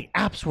I don't think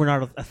apps were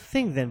not a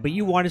thing then, but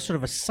you wanted sort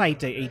of a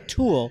site, a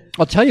tool.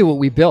 I'll tell you what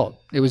we built.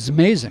 It was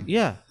amazing.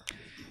 Yeah.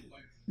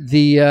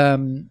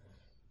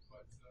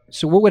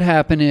 So what would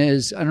happen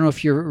is, I don't know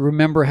if you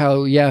remember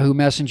how Yahoo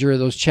Messenger,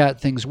 those chat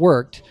things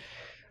worked.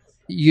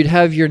 You'd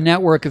have your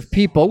network of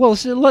people. Well,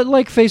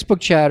 like Facebook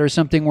chat or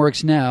something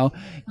works now.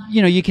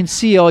 You know, you can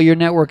see all your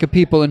network of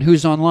people and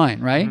who's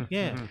online, right?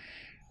 Yeah.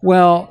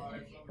 Well,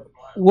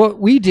 what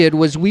we did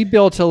was we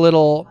built a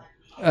little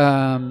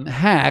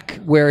hack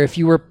where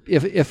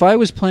if I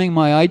was playing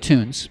my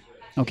iTunes,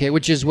 okay,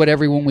 which is what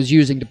everyone was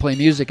using to play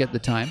music at the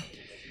time,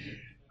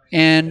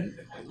 and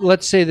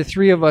let's say the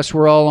three of us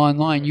were all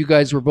online, you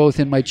guys were both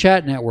in my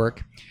chat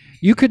network,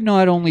 you could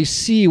not only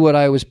see what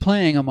I was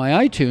playing on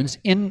my iTunes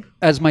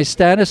as my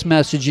status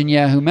message in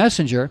Yahoo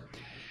Messenger,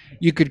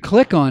 you could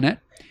click on it,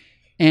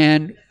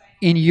 and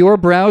in your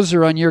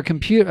browser on your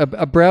computer,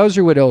 a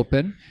browser would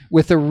open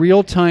with a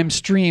real-time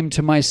stream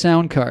to my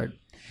sound card.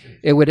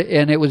 It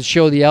would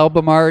show the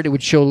album art. It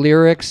would show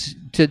lyrics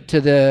to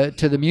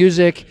the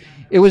music.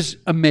 It was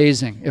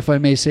amazing, if I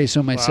may say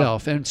so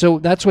myself. Wow. And so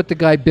that's what the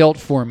guy built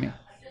for me.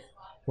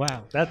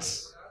 Wow,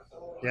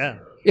 yeah.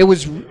 It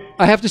was,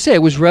 I have to say,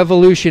 it was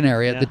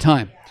revolutionary at the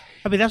time.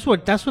 I mean, that's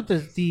what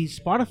the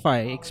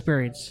Spotify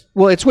experience.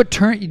 Well, it's what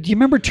do you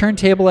remember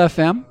Turntable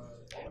FM?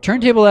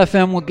 Turntable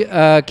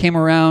FM came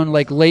around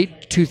like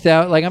late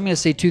 2000, like I'm going to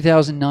say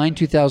 2009,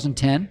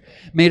 2010.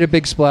 Made a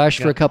big splash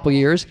for a couple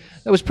years.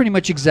 That was pretty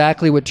much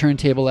exactly what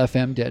Turntable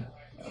FM did.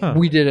 Huh.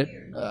 We did it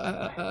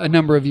a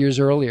number of years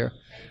earlier.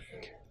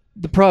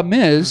 The problem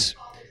is,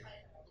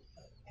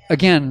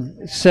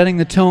 again, setting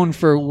the tone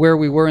for where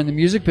we were in the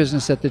music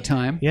business at the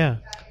time. Yeah.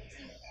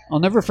 I'll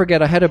never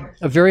forget, I had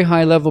a very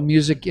high-level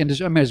music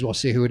industry. I may as well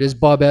say who it is.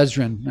 Bob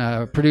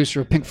Ezrin,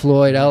 producer of Pink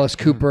Floyd, Alice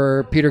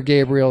Cooper, Peter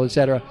Gabriel,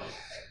 etc.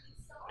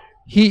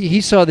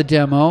 He saw the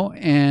demo,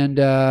 and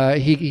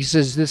he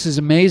says, "This is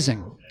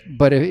amazing.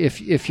 But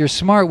if you're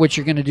smart, what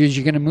you're going to do is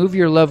you're going to move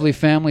your lovely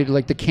family to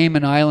like the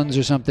Cayman Islands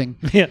or something.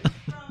 Yeah.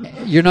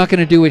 You're not going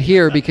to do it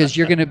here because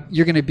you're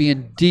going to be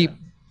in deep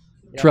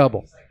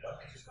trouble."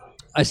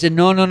 I said,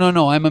 no.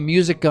 I'm a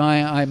music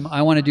guy.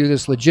 I want to do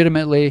this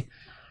legitimately.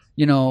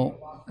 You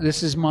know,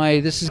 this is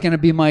going to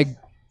be my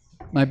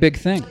big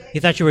thing. He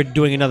thought you were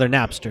doing another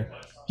Napster.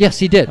 Yes,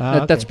 he did.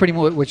 That's pretty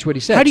much what he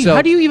said.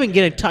 How do you even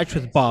get in touch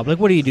with Bob? Like,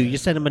 what do? You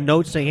send him a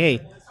note saying,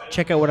 "Hey,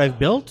 check out what I've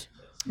built"?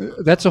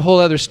 That's a whole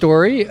other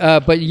story.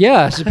 But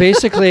yes,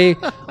 basically,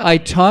 I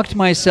talked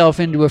myself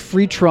into a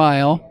free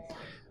trial.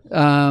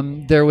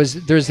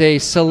 There's a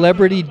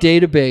celebrity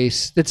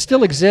database that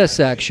still exists,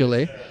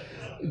 actually.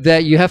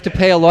 that you have to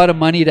pay a lot of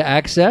money to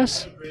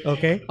access.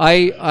 Okay.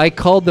 I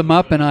called them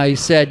up and I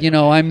said,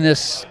 I'm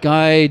this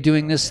guy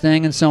doing this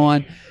thing and so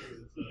on.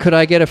 Could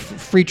I get a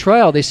free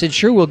trial? They said,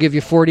 sure, we'll give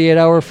you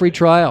 48-hour free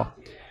trial.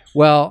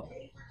 Well,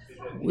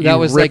 that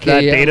was like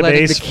that letting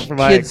database the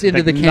kids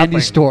into the candy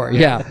store.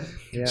 Yeah.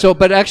 So,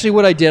 but actually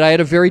what I did, I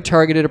had a very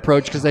targeted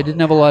approach because I didn't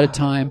have a lot of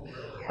time.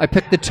 I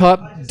picked the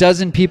top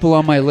dozen people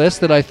on my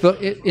list that I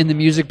thought in the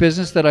music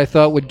business that I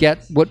thought would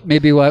get what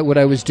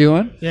I was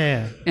doing.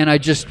 Yeah. And I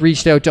just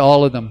reached out to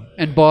all of them.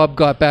 And Bob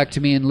got back to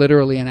me in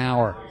literally an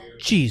hour.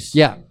 Jeez.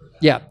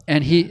 Yeah.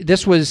 And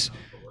this was,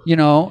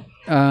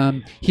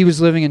 he was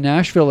living in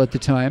Nashville at the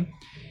time.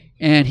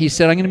 And he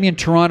said, I'm going to be in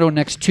Toronto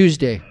next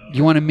Tuesday. Do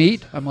you want to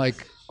meet? I'm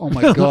like, oh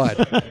my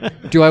God.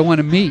 Do I want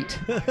to meet?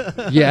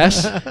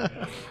 Yes.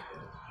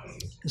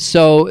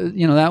 So,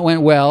 that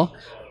went well.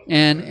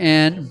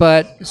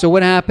 So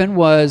what happened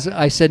was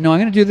I said, no, I'm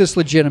going to do this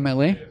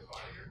legitimately.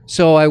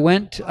 So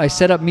I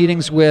set up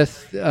meetings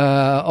with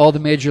all the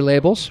major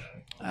labels.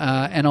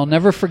 And I'll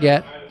never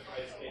forget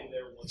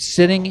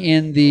sitting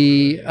in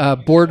the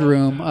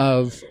boardroom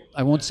of,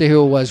 I won't say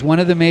who it was, one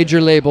of the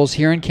major labels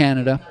here in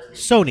Canada.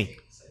 Sony.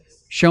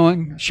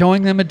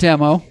 Showing them a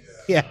demo.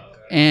 Yeah.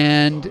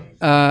 And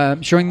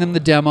showing them the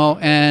demo.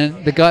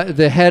 And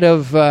the head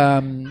of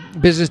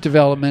business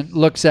development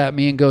looks at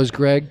me and goes,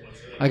 Greg,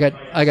 I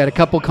got a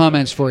couple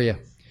comments for you.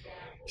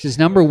 He says,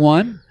 number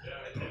one,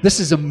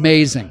 this is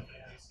amazing.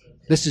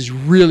 This is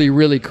really,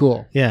 really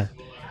cool. Yeah.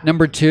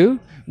 Number two,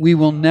 we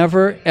will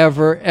never,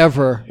 ever,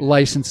 ever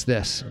license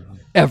this.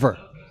 Ever.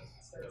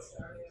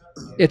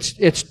 This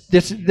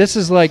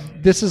is like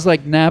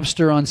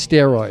Napster on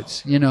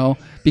steroids,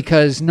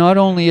 because not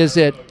only is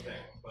it,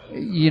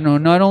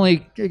 not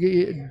only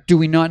do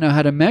we not know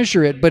how to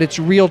measure it, but it's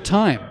real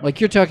time. Like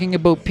you're talking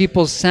about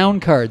people's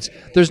sound cards.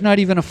 There's not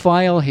even a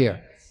file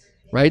here.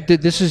 Right.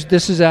 This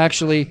is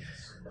actually,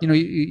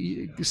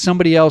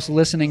 somebody else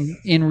listening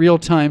in real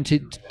time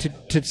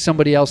to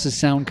somebody else's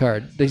sound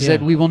card. They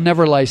said, we will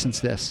never license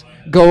this.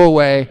 Go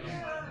away.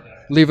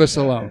 Leave us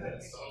alone.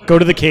 Go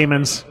to the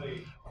Caymans.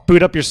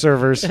 Boot up your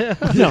servers.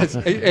 No.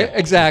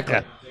 Exactly.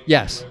 Yeah.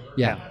 Yes.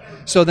 Yeah.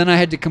 So then I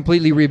had to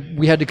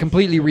we had to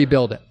completely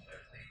rebuild it.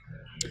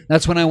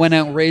 That's when I went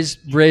out and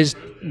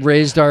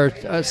raised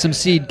our some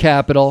seed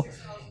capital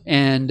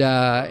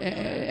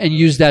and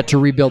used that to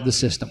rebuild the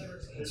system.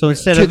 So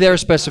instead to of their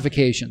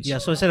specifications. Yeah,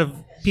 so instead of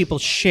people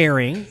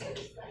sharing,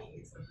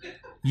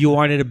 you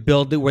wanted to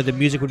build it where the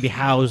music would be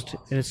housed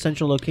in a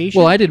central location?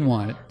 Well, I didn't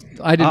want it.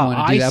 I didn't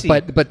want to do that. See.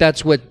 But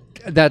that's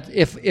that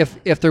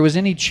if there was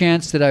any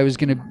chance that I was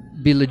going to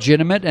be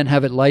legitimate and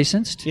have it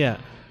licensed,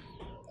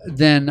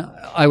 then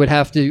I would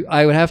have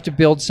to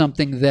build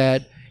something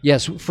that,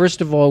 yes, first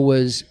of all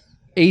was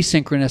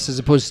asynchronous as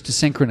opposed to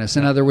synchronous.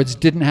 In other words,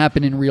 didn't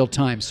happen in real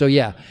time. So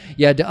you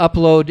had to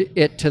upload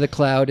it to the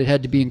cloud. It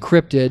had to be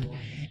encrypted,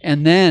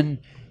 and then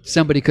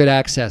somebody could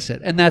access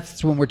it. And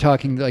that's when we're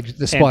talking like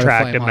the Spotify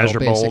tracked model, and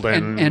measurable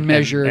and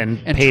measure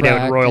and paid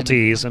out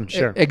royalties and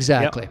sure.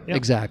 Exactly. Yep.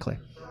 Exactly.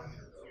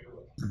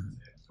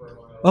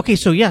 Okay,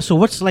 so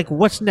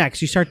what's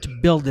next? You start to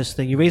build this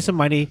thing. You raise some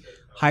money,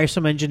 hire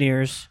some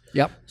engineers,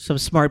 some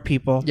smart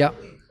people,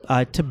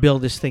 to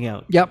build this thing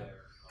out.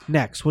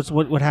 Next,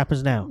 what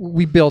happens now?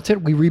 We built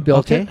it. We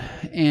rebuilt it,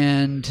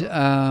 and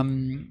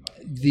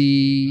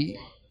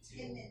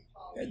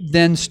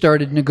then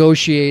started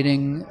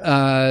negotiating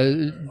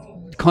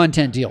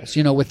content deals.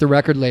 With the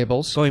record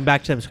labels. Going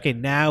back to them. Okay,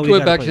 now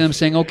going back to them,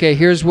 saying, "Okay,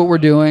 here's what we're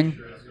doing.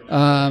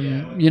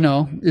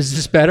 Is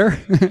this better?"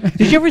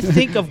 Did you ever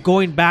think of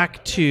going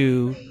back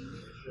to?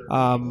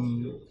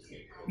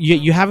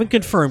 You haven't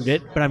confirmed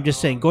it, but I'm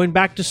just saying, going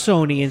back to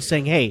Sony and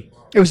saying, "Hey."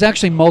 It was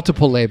actually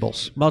multiple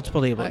labels.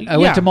 I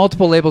went to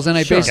multiple labels, and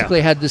I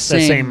basically had the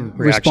same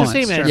response.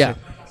 The same answer. Yeah.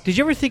 Did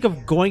you ever think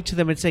of going to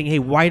them and saying, "Hey,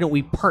 why don't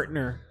we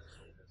partner?"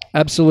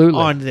 Absolutely.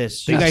 On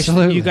this, so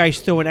you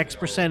guys throw an X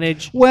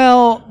percentage.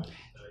 Well,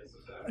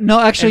 no,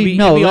 actually,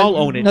 no. We all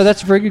own it. No,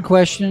 that's a very good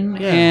question,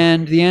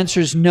 and the answer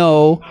is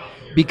no,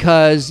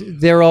 because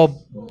they're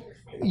all.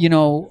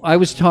 I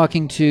was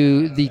talking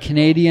to the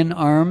Canadian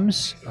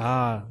arms.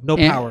 No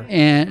power.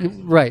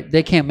 And right,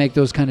 they can't make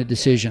those kind of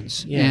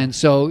decisions. Yeah. And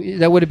so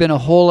that would have been a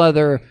whole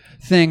other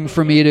thing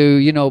for me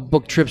to,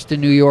 book trips to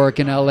New York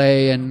and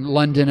LA and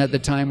London at the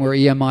time where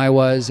EMI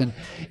was, and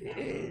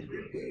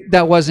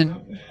that wasn't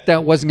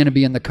going to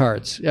be in the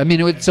cards. I mean,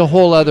 it's a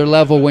whole other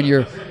level when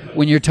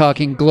you're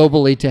talking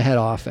globally to head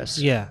office.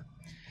 Yeah.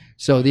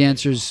 So the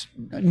answer is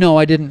no,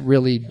 I didn't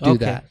really do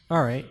that.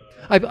 All right.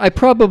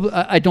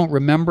 I don't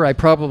remember. I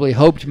probably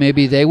hoped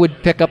maybe they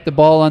would pick up the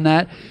ball on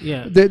that.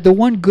 Yeah. The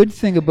one good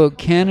thing about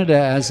Canada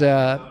as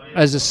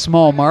a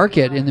small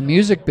market in the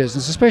music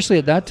business, especially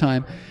at that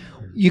time,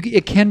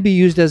 it can be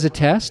used as a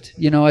test,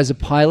 as a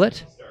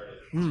pilot.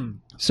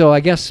 So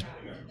I guess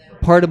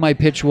part of my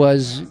pitch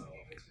was,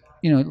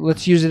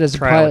 let's use it as a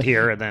pilot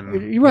here and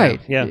then. Right.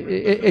 Yeah.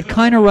 It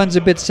kind of runs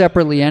a bit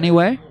separately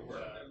anyway.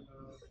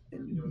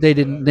 They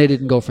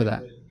didn't go for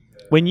that.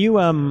 When you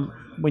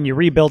when you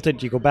rebuilt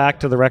it, you go back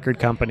to the record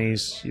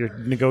companies. You're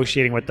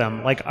negotiating with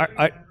them. Like,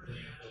 are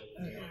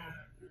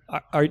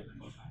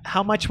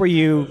how much were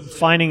you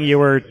finding you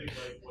were,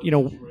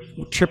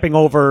 tripping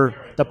over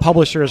the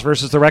publishers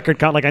versus the record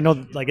company? Like, I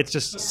know, like, it's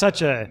just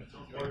such a.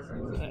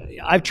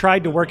 I've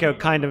tried to work out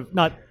kind of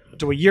not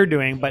to what you're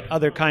doing, but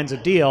other kinds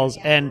of deals,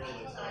 and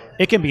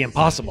it can be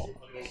impossible.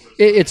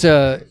 It's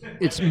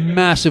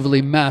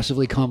massively,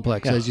 massively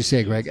complex, as you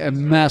say, Greg.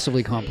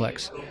 Massively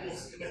complex.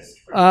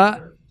 I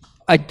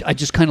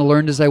just kind of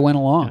learned as I went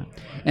along,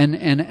 and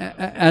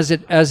as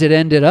it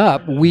ended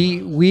up,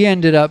 we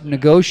ended up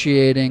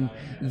negotiating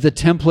the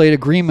template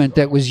agreement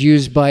that was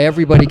used by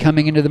everybody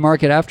coming into the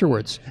market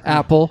afterwards.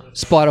 Apple,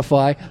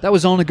 Spotify, that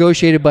was all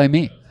negotiated by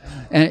me.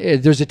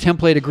 And there's a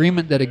template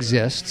agreement that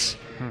exists,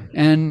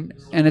 and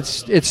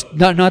it's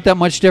not that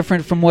much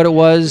different from what it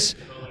was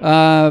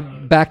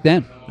back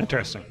then.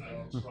 Interesting.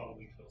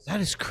 That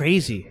is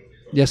crazy.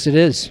 Yes, it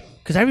is.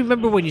 Because I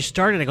remember when you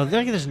started, I go,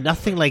 there's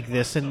nothing like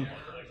this, and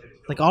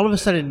like all of a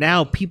sudden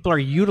now people are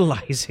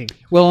utilizing.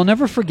 Well, I'll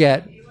never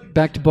forget.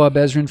 Back to Bob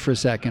Ezrin for a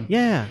second.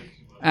 Yeah.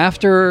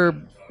 After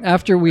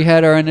we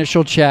had our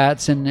initial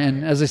chats, and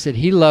as I said,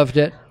 he loved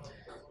it.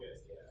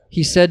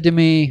 He said to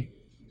me,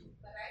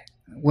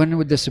 when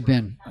would this have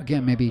been?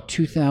 Again, maybe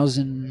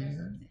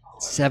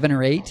 2007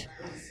 or 8.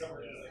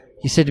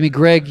 He said to me,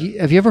 Greg,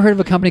 have you ever heard of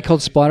a company called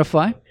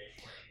Spotify?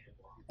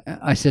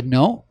 I said,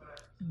 no.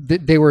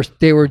 They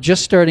were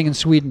just starting in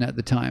Sweden at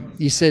the time.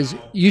 He says,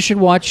 you should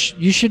watch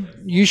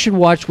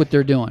what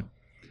they're doing.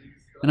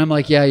 And I'm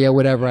like, yeah,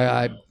 whatever.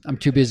 I'm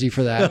too busy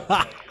for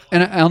that.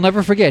 And I'll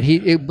never forget.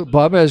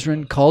 Bob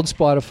Ezrin called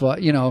Spotify.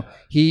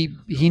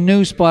 He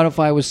knew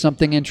Spotify was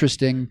something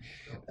interesting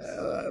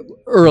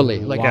early,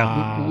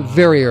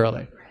 very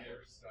early.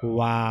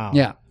 Wow.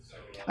 Yeah.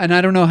 And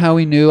I don't know how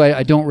he knew.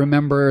 I don't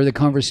remember the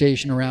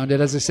conversation around it.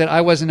 As I said,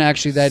 I wasn't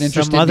actually that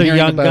interested. Some other in hearing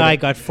young about guy it.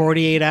 got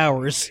 48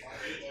 hours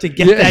to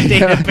get that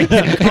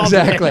database.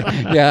 Exactly.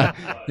 Yeah.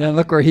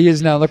 Look where he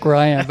is now. Look where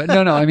I am. But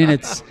no. I mean,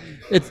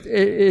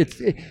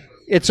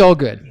 it's all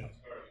good.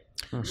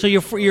 So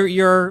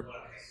you're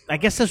I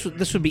guess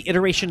this would be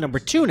iteration number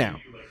 2 now.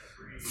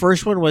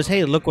 First one was,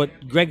 hey, look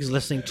what Greg's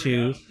listening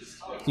to,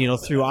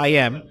 through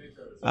IM.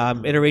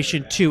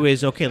 Iteration 2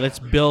 is, okay, let's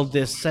build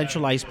this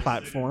centralized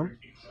platform.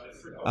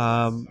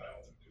 When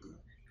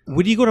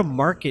do you go to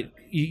market?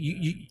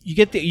 You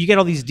get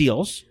all these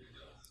deals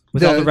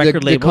with all the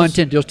record labels. The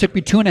content deals took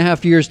me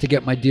 2.5 years to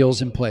get my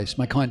deals in place.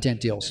 My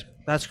content deals.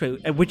 That's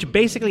great. Which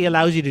basically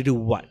allows you to do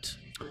what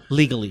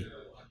legally?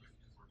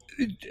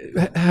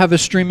 Have a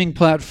streaming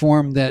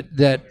platform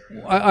that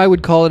I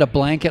would call it a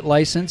blanket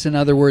license. In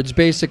other words,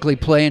 basically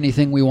play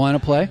anything we want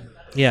to play.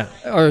 Yeah.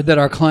 Or that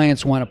our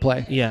clients want to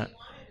play. Yeah.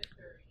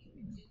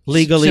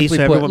 Legally, Simply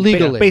so put, everyone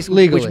legally,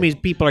 which means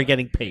people are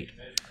getting paid.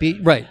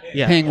 Right.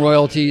 Yeah. Paying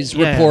royalties,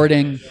 Yeah.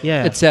 reporting,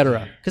 Yeah.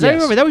 etc. Because I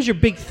remember that was your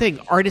big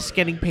thing, artists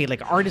getting paid,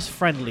 like artist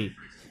friendly,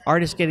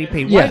 artists getting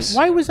paid. Why, Yes.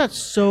 why was that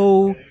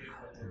so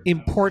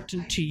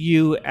important to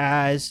you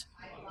as,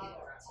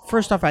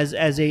 first off, as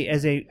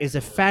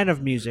a fan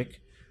of music,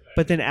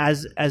 but then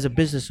as a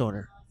business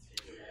owner?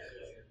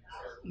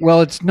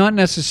 Well, it's not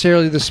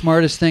necessarily the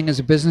smartest thing as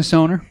a business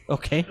owner.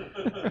 Okay.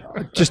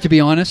 Just to be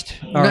honest.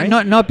 right.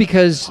 Not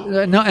because,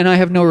 and I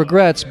have no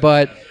regrets,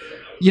 but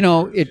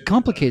it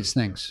complicates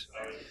things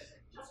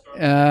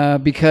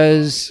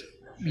because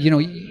you're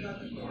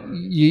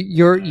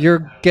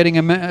getting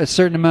a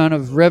certain amount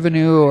of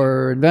revenue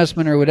or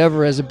investment or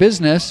whatever as a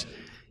business,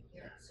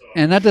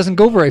 and that doesn't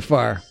go very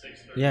far.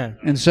 Yeah.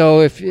 And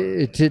so if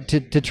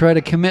to try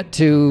to commit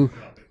to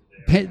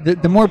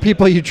the more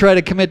people you try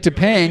to commit to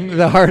paying,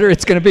 the harder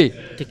it's going to be.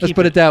 Let's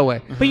put it that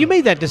way. But you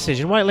made that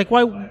decision. Why?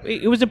 Why?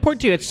 It was important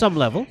to you at some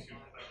level.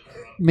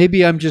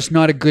 Maybe I'm just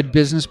not a good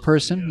business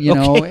person,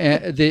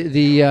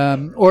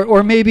 Okay.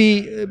 or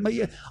maybe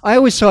I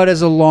always saw it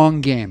as a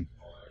long game.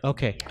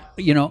 Okay.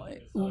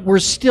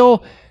 It's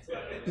still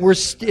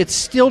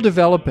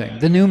developing.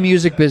 The new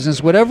music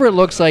business, whatever it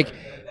looks like,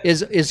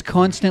 is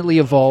constantly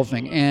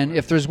evolving. And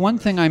if there's one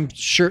thing I'm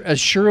as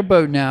sure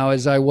about now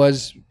as I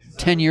was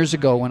 10 years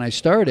ago when I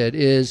started,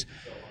 is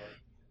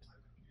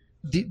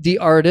the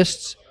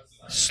artists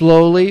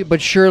slowly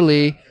but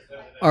surely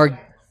are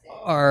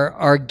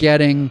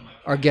getting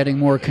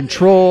more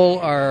control,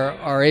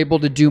 are able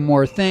to do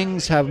more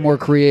things, have more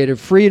creative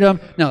freedom.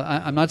 Now,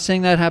 I'm not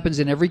saying that happens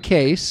in every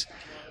case,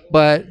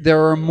 but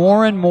there are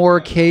more and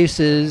more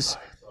cases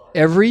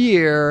every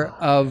year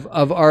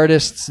of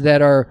artists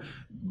that are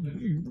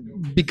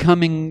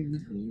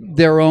becoming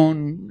their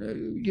own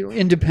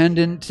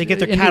independent. They get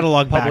their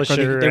catalog back, or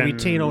publisher they and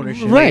retain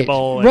ownership. Right.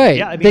 Right.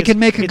 Yeah, I mean, They can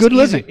make a good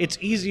living. It's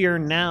easier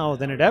now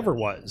than it ever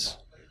was.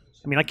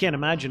 I mean, I can't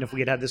imagine if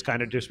we had this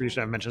kind of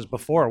distribution. I've mentioned this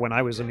before. When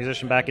I was a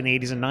musician back in the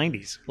 80s and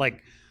 90s,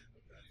 like,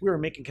 we were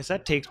making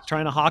cassette tapes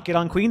trying to hawk it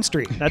on Queen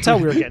Street. That's how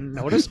we were getting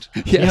noticed.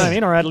 You know what I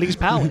mean? Or at Lee's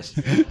Palace.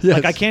 Yes.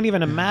 Like, I can't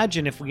even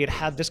imagine if we had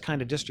had this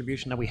kind of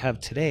distribution that we have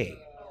today.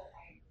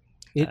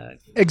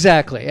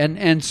 Exactly.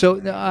 And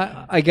so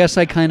I guess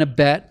I kind of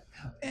bet.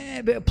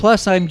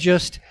 Plus, I'm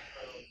just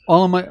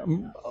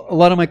a a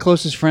lot of my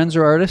closest friends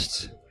are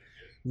artists,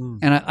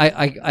 and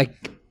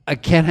I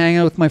can't hang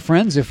out with my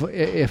friends if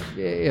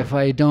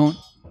I don't.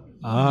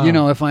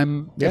 If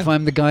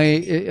I'm the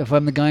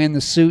guy in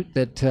the suit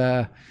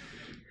that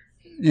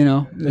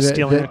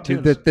stealing their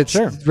tunes. that's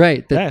Sure.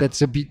 right. Yeah. That's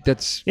taking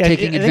I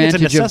think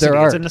advantage of their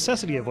art. It's a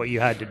necessity of what you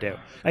had to do.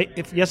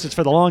 Yes, it's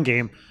for the long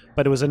game,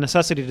 but it was a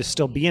necessity to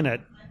still be in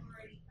it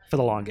for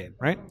the long game,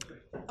 right?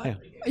 Yeah.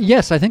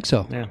 Yes, I think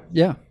so.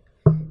 Yeah.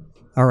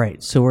 All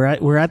right, so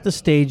we're at the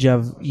stage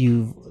of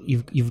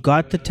you've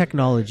got the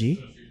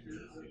technology,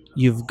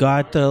 you've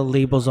got the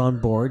labels on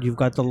board, you've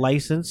got the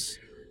license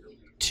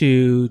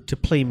to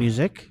play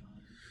music.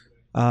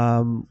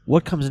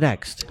 What comes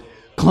next?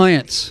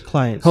 Clients,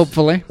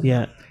 hopefully.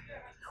 Yeah.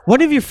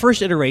 One of your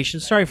first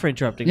iterations. Sorry for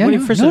interrupting. Yeah, one of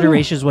your first no.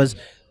 iterations was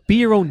be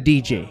your own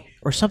DJ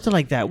or something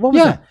like that. What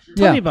was that?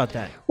 Tell me about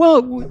that.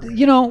 Well,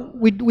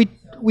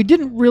 we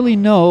didn't really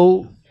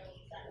know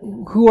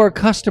who our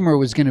customer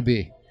was going to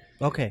be.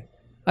 Okay.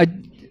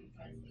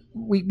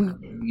 We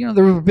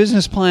there were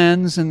business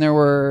plans, and there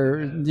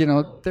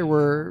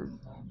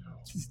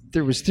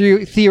was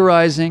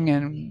theorizing,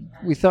 and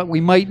we thought we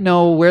might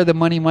know where the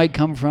money might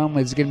come from.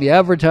 Is it going to be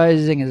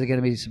advertising? Is it going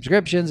to be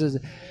subscriptions?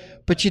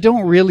 But you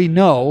don't really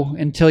know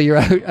until you're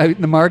out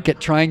in the market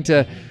trying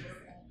to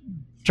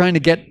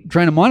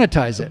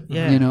monetize it.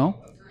 Yeah.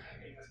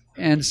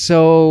 And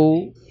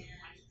so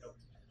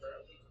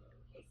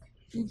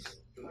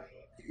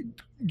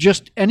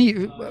just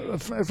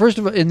first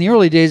of all, in the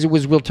early days, it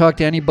was we'll talk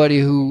to anybody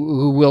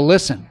who will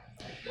listen.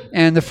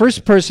 And the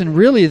first person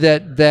really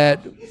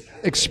that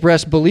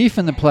expressed belief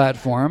in the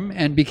platform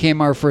and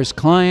became our first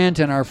client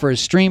and our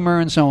first streamer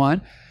and so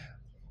on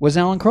was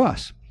Alan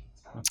Cross.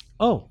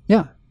 Oh.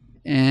 Yeah.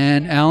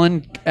 And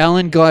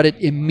Alan got it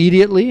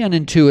immediately and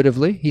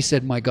intuitively. He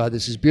said, "My God,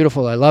 this is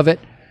beautiful. I love it.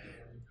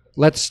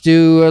 Let's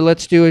do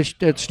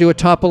a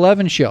top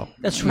 11 show."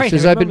 That's right.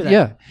 Says, I remember that.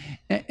 Yeah.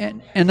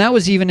 And that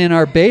was even in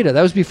our beta.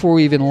 That was before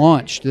we even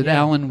launched.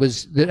 Alan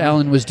was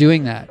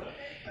doing that,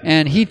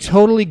 and he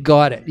totally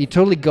got it. He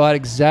totally got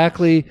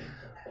exactly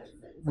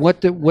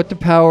what the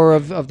power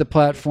of the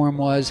platform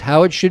was,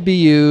 how it should be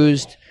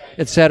used,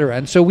 etc.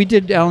 And so we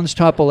did Alan's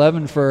top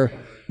 11 for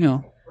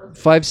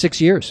 5-6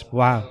 years.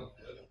 Wow.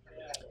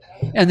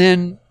 And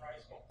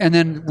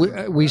then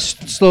we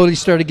slowly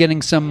started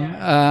getting some.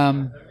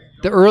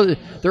 The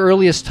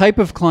earliest type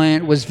of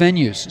client was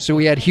venues. So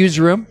we had Hughes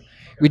Room.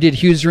 We did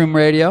Hughes Room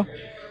Radio.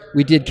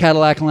 We did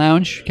Cadillac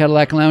Lounge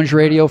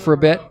Radio for a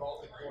bit.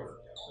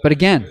 But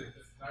again,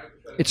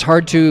 it's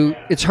hard to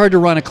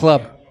run a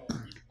club.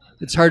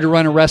 It's hard to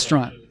run a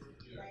restaurant.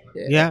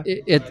 Yeah.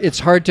 It's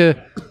hard to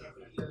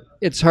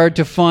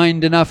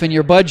find enough in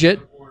your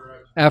budget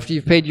after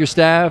you've paid your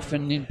staff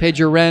and you paid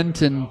your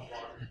rent and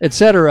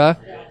etc.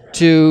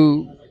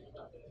 to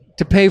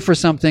pay for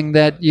something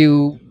that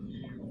you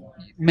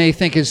may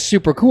think is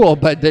super cool,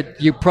 but that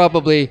you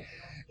probably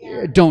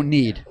don't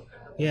need.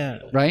 Yeah.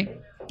 Right?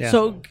 Yeah.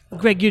 So,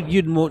 Greg,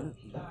 you'd more.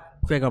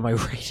 Greg on my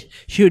right,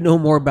 you'd know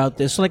more about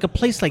this. So, like a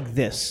place like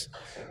this,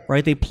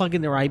 right? They plug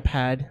in their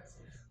iPad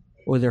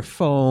or their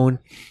phone,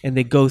 and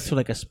they go through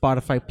like a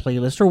Spotify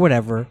playlist or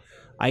whatever,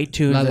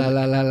 iTunes,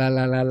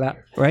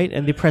 right?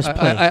 And they press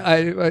play.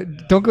 I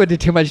don't go into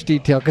too much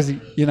detail because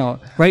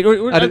right?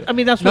 I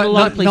mean, that's what a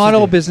lot of places not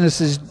all do.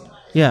 businesses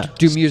Yeah.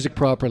 do music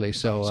properly.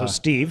 So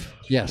Steve,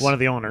 yes. one of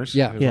the owners,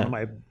 Yeah. who's one of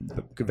my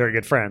very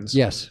good friends.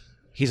 Yes.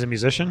 He's a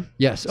musician.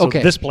 Yes. So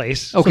Okay. This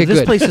place. Okay. So this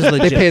good. place is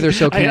legit. They pay their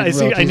SoCan I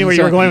see. I royalties. knew where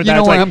you were going with that. You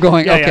know It's where like- I'm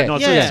going. Yeah, Okay. Yeah, no,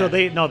 Yeah. So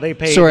they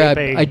pay. Sorry, they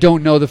pay. I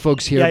don't know the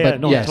folks here, Yeah, but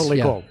no, yes, totally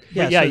yeah. cool.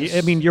 Yeah, But yeah, so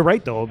I mean, you're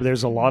right though.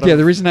 There's a lot of. Yeah,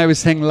 the reason I was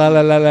saying la la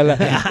la la la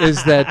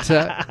is that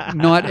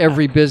not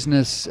every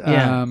business,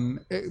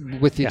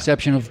 with the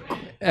exception of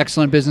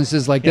excellent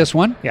businesses like this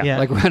one, Yeah.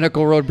 like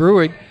Radical Road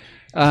Brewing,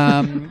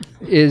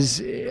 is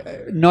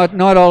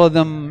not all of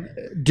them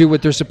do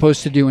what they're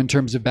supposed to do in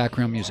terms of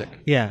background music.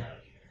 Yeah.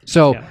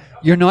 So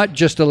you're not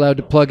just allowed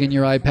to plug in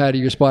your iPad or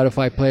your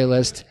Spotify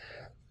playlist,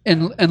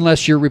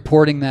 unless you're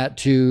reporting that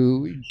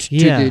to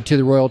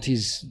the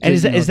royalties. And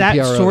is the that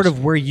PROs. sort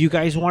of where you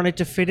guys wanted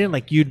to fit in?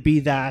 Like you'd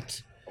be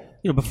that,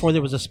 before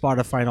there was a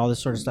Spotify and all this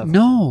sort of stuff.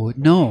 No.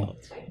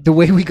 The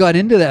way we got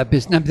into that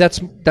business,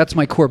 that's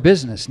my core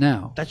business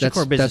now. That's your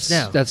core business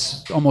now.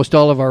 That's almost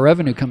all of our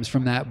revenue comes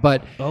from that.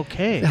 But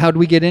Okay. how do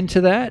we get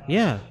into that?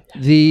 Yeah.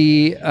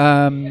 The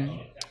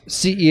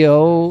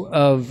CEO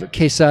of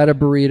Quesada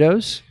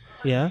Burritos,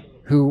 Yeah.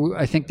 who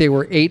I think they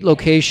were 8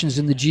 locations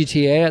in the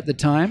GTA at the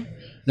time.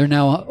 They're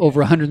now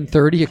over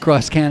 130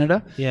 across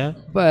Canada. Yeah.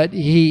 But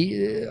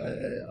he,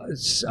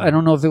 I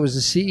don't know if it was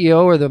the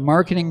CEO or the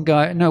marketing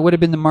guy. No, it would have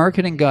been the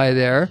marketing guy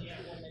there.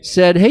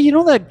 Said, "Hey,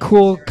 that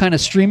cool kind of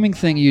streaming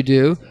thing you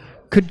do?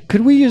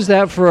 Could we use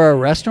that for our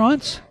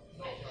restaurants?"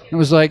 It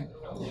was like,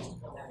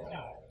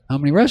 "How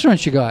many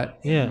restaurants you got?"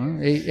 Yeah.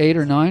 8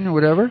 or 9 or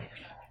whatever.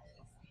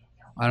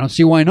 I don't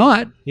see why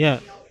not. Yeah.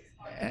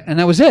 And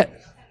that was it.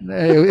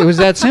 It was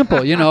that simple.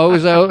 It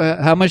was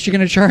how much you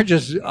going to charge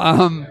us?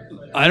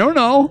 I don't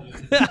know.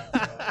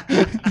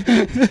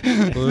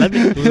 let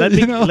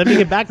me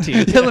get back to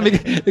you. Yeah, let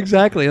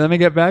me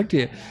get back to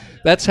you.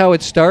 That's how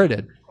it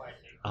started.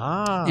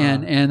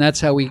 And that's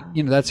how we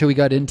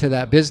got into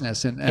that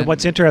business. And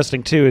what's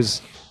interesting too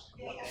is,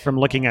 from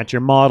looking at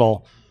your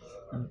model,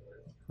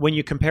 when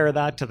you compare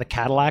that to the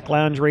Cadillac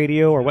Lounge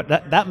radio, or what,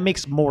 that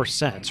makes more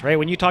sense, right?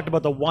 When you talked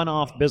about the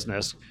one-off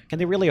business, can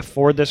they really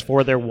afford this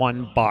for their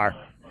one bar?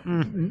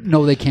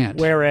 No, they can't.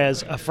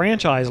 Whereas a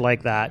franchise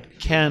like that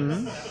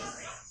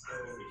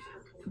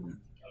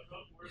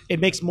it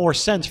makes more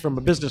sense from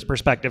a business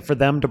perspective for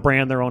them to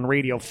brand their own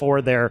radio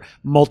for their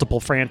multiple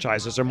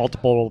franchises or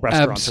multiple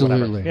restaurants. Absolutely.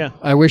 Or whatever. Yeah.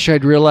 I wish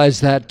I'd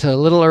realized that a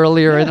little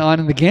earlier on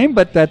in the game,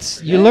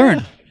 but you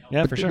learn.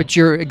 Yeah, for sure. But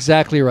you're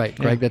exactly right,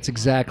 Greg. That's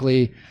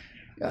exactly.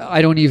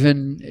 I don't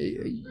even.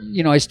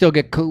 We still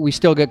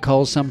get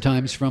calls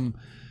sometimes from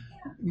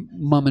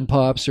mom and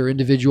pops or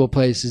individual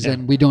places,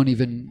 and we don't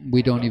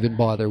even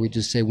bother. We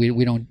just say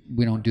we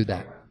don't do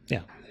that.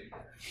 Yeah.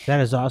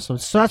 That is awesome.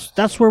 So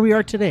that's where we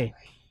are today.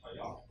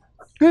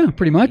 Yeah,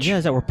 pretty much. Yeah,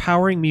 is that we're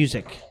powering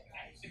music.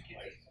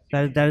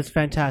 That is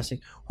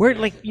fantastic. Where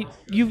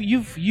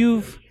you've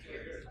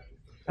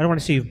I don't want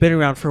to say you've been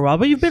around for a while,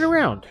 but you've been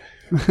around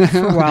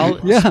for a while.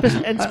 Yeah,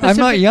 I'm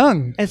not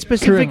young. And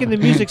specific in the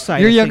music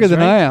side. You're of younger things, than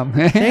right? I am.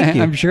 Thank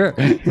you. I'm sure.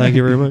 Thank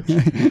you very much.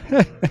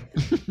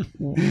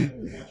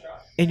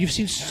 And you've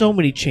seen so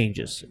many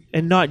changes,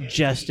 and not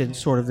just in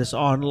sort of this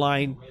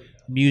online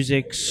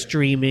music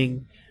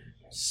streaming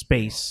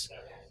space,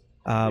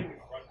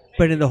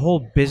 but in the whole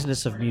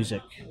business of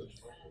music,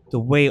 the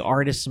way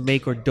artists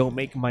make or don't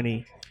make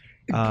money.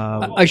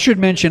 I should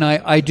mention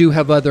I do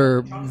have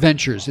other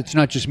ventures. It's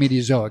not just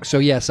Mediazoic. So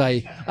yes,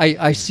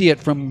 I see it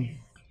from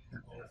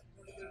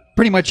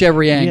pretty much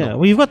every angle. Yeah,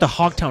 well, you've got the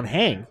Hogtown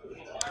Hang.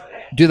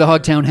 Do the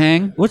Hogtown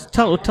Hang?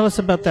 Tell us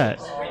about that.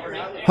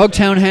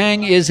 Hogtown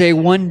Hang is a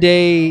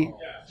one-day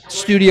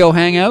studio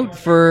hangout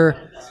for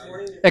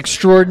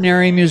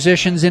extraordinary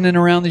musicians in and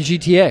around the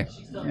GTA.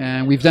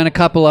 And we've done a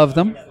couple of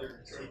them.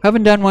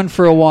 Haven't done one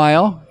for a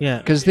while. Yeah.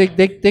 Because they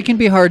can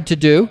be hard to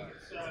do.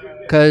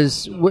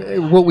 Because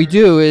what we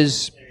do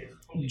is,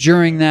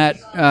 during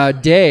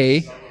that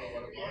day,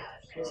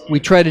 we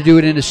try to do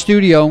it in a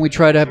studio, and we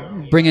try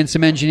to bring in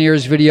some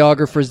engineers,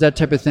 videographers, that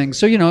type of thing.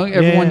 So,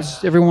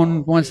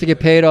 everyone wants to get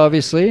paid,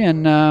 obviously,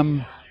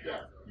 and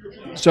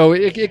so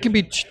it can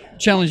be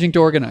challenging to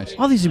organize.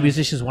 All these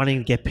musicians wanting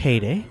to get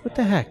paid, eh? What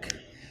the heck?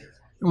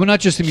 Well, not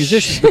just the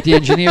musicians, but the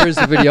engineers,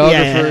 the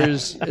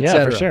videographers, etc.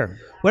 Yeah, for sure.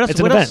 What else? It's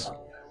an What event. else?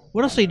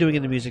 What else are you doing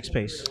in the music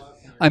space?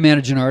 I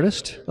manage an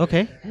artist,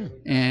 Okay.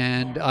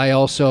 and I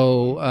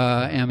also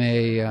am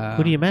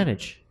Who do you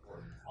manage?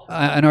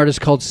 an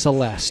artist called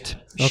Celeste.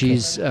 Okay.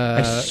 She's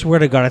I swear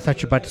to God, I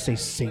thought you were about to say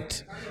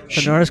Saint.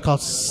 An artist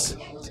called.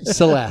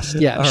 Celeste.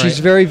 Yeah, All she's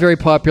right. very, very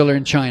popular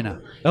in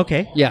China.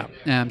 Okay. Yeah,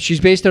 she's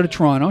based out of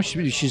Toronto.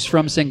 She's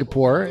from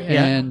Singapore,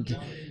 and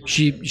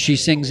she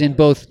sings in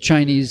both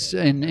Chinese,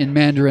 in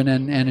Mandarin,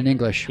 and in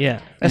English. Yeah.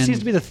 That And- seems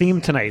to be the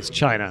theme tonight. It's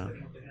China.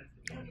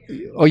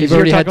 Oh, you've you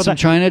already were had talking some about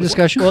China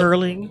discussion?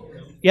 Curling.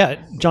 Yeah,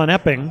 John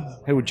Epping,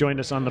 who joined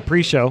us on the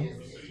pre-show.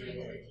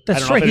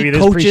 That's I don't know right. if He it'd be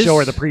this coaches. pre-show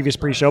or the previous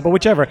pre-show, but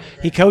whichever.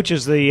 He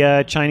coaches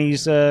the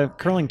Chinese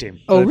curling team.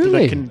 Oh, The-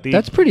 really? the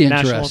That's pretty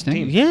national interesting.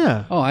 team.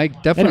 Yeah. Oh, I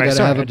definitely Anyway, got to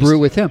sorry, have a I just- brew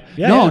with him.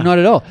 Yeah, no, yeah. not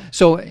at all.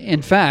 So,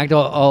 in fact,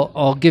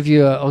 I'll give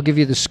you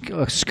a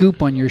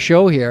scoop on your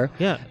show here.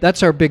 Yeah.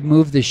 That's our big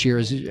move this year.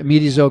 Is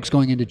Mediazoic's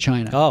going into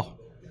China. Oh,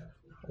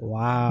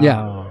 Wow.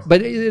 Yeah,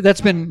 but that's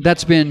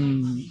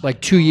been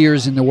like 2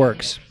 years in the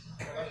works.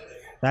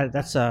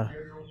 That's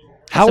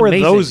how are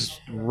amazing. those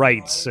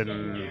rights?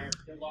 And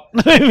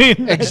I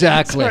mean,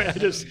 Exactly. sorry, I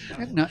just,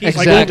 No, He's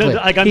exactly.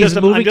 I'm He's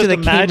just, moving I'm just to the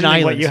Cayman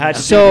imagining what Islands you had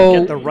to do So to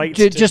get the rights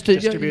just to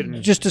distribute.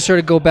 And, just to sort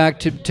of go back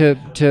to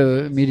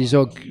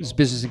Mediazoic's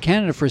business in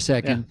Canada for a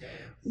second.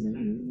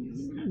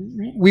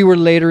 We were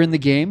later in the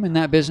game in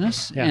that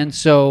business, Yeah. and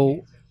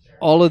so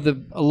a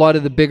lot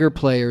of the bigger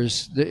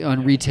players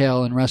on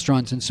retail and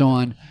restaurants and so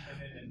on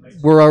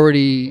were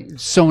already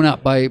sewn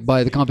up by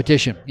the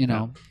competition.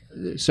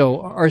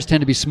 So ours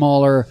tend to be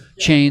smaller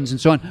chains and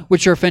so on,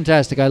 which are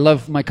fantastic. I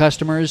love my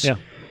customers. Yeah.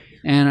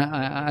 And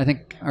I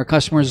think our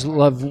customers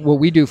love what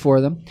we do for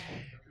them.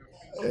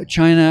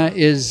 China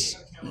is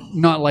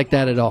not like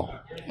that at all.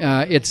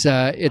 It's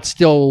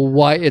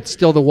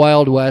still the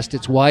Wild West.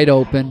 It's wide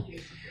open,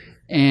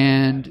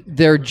 and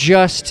they're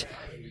just,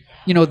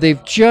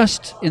 they've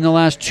just in the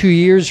last 2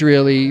 years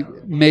really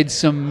made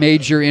some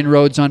major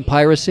inroads on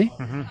piracy,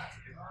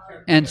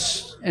 and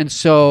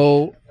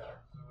so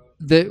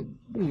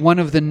one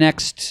of the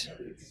next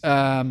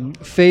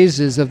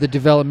phases of the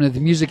development of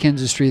the music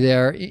industry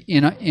there,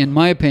 in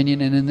my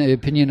opinion, and in the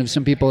opinion of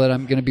some people that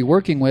I'm going to be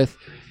working with,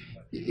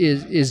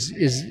 is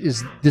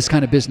this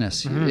kind of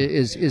business.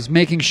 Is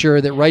making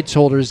sure that rights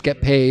holders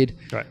get paid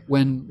Right.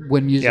 when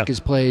music Yeah. is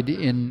played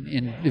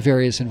in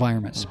various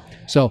environments.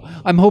 So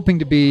I'm hoping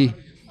to be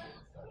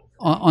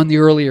on the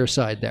earlier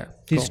side there.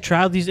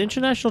 these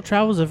international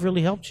travels have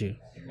really helped you.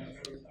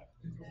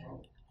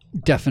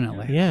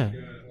 Definitely, Yeah.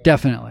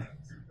 definitely.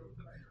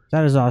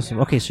 That is awesome.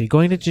 Okay, so you're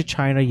going into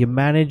China. You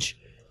manage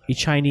a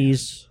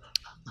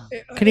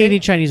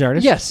Canadian Chinese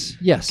artist.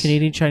 Yes.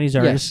 Canadian Chinese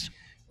artist.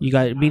 You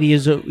got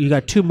You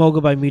got Two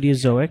Mogul by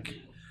Mediazoic.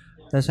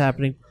 That's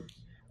happening.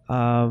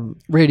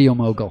 Radio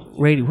Mogul.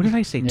 Radio. What did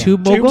I say? Yeah. Two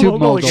Mogul. Tube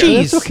Mogul.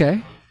 Jeez. That's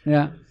okay.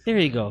 Yeah. There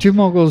you go. Two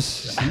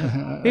Moguls.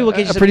 Maybe we'll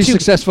get you a pretty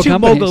successful two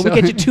company. Mogul. so- We'll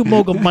get you Two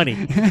Mogul money.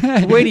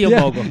 Radio yeah,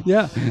 Mogul.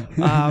 Yeah.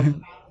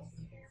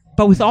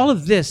 But with all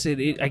of this,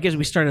 I guess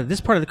we started this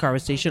part of the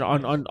conversation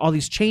on all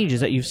these changes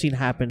that you've seen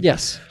happen.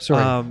 Yes.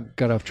 Sorry. Um,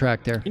 Got off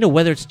track there.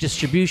 Whether it's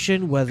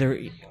distribution,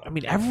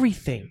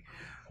 everything.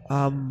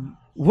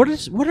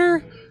 What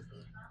are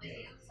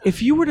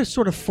if you were to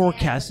sort of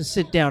forecast and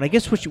sit down? I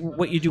guess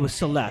what you do with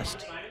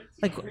Celeste,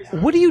 like,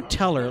 what do you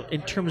tell her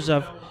in terms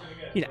of,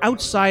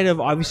 outside of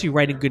obviously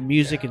writing good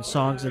music and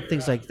songs and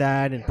things like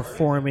that and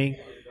performing,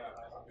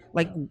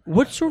 like,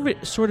 what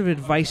sort of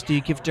advice do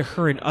you give to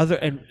her and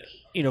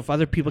if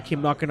other people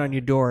came knocking on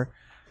your door,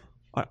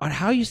 on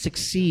how you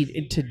succeed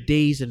in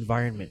today's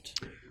environment?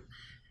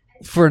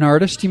 For an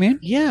artist, you mean?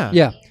 Yeah.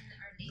 Yeah.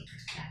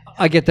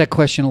 I get that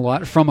question a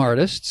lot from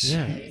artists.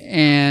 Yeah.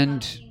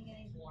 And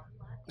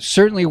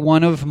certainly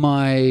one of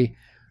my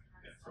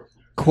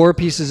core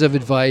pieces of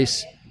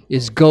advice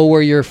is go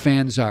where your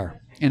fans are.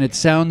 And it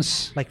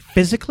sounds Like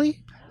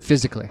physically?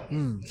 physically.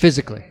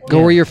 Go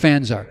Yeah. where your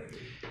fans are.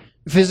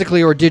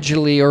 Physically or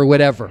digitally or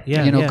whatever.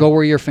 Yeah, yeah. Go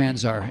where your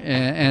fans are.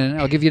 And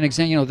I'll give you an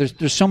example.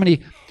 There's so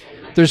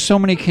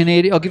many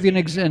Canadian. I'll give you an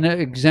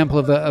example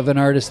of an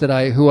artist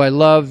who I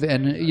love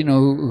and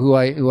who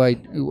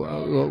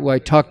I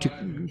talk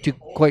to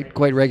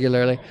quite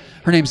regularly.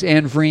 Her name's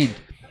Anne Vriend.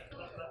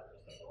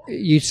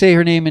 You say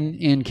her name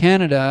in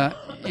Canada,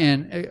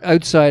 and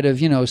outside of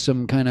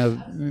some kind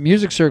of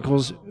music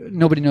circles,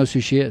 nobody knows who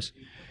she is.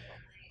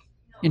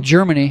 In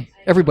Germany,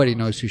 everybody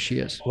knows who she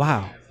is.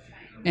 Wow.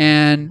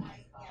 And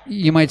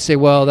you might say,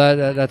 well,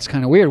 that's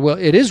kind of weird. Well,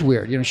 it is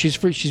weird.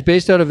 She's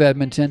based out of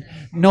Edmonton.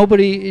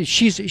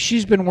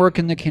 She's been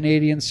working the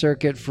Canadian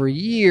circuit for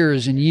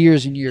years and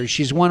years and years.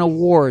 She's won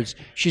awards.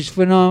 She's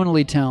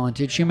phenomenally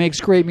talented. She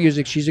makes great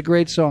music. She's a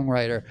great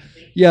songwriter.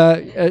 Yeah,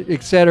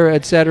 et cetera,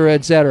 et cetera,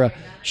 et cetera.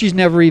 She's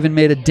never even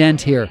made a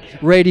dent here.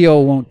 Radio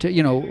won't,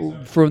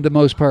 for the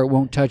most part,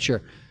 won't touch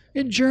her.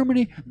 In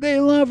Germany, they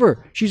love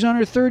her. She's on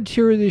her third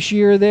tour this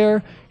year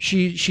there.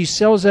 She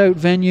sells out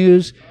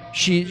venues.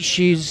 She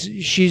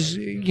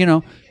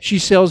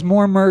sells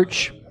more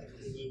merch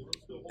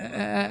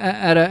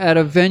at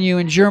a venue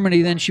in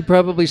Germany than she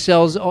probably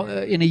sells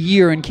in a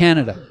year in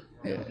Canada.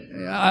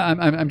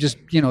 I'm just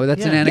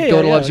that's an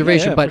anecdotal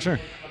observation, but for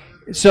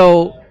sure.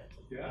 So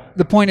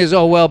the point is,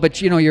 but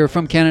you're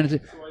from Canada.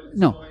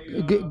 No,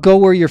 go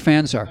where your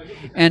fans are,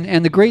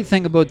 and the great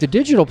thing about the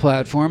digital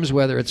platforms,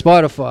 whether it's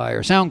Spotify or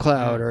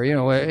SoundCloud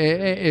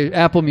or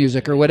Apple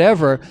Music or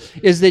whatever,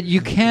 is that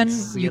you can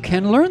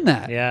learn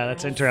that. Yeah,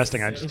 that's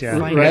interesting. I just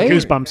Right? I get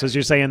goosebumps as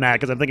you're saying that,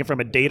 because I'm thinking from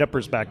a data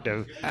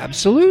perspective.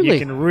 Absolutely, You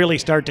can really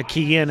start to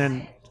key in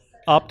and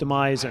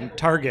optimize and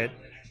target.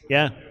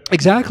 Yeah.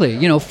 exactly.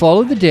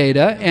 Follow the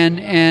data,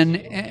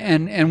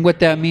 and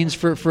what that means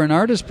for an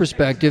artist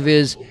perspective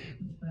is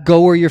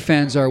go where your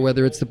fans are,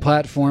 whether it's the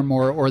platform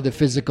or the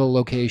physical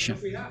location.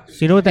 So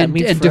you know what that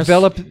means And for us?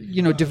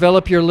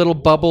 develop your little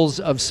bubbles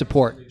of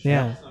support.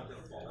 Yeah.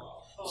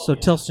 So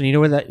Tilston,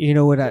 you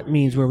know what that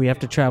means, where we have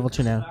to travel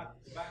to now?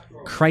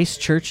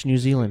 Christchurch, New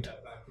Zealand.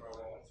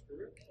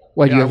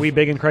 What do you Are have? we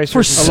big in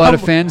Christchurch? A lot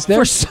of fans there?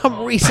 For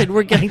some reason,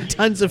 we're getting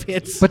tons of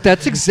hits. But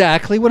that's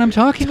exactly what I'm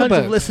talking Tons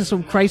about. of listens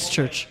from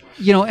Christchurch.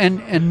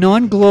 And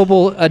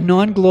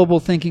non-global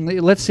thinking.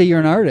 Let's say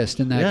you're an artist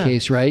in that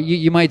case, right?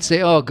 You might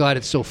say, "Oh God,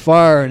 it's so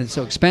far and it's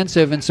so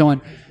expensive and so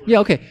on." Yeah,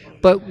 okay,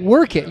 but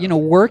work it.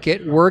 Work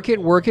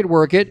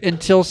it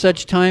until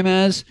such time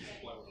as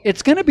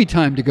it's going to be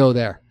time to go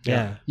there.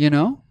 Yeah.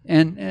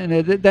 And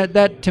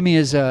that to me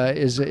is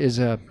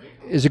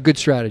a good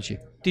strategy.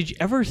 Did you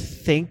ever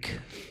think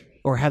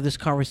or have this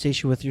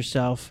conversation with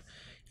yourself,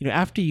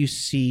 after you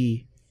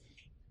see,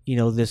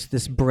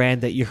 this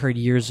brand that you heard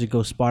years ago,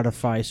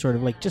 Spotify, sort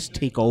of like just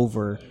take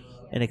over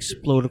and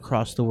explode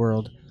across the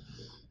world?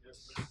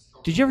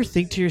 Did you ever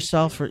think to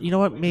yourself, or you know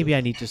what, maybe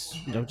I need to,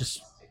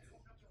 just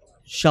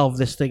shelve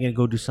this thing and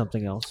go do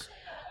something else?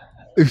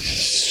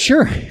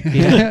 Sure.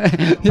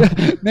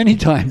 Yeah, many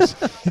times.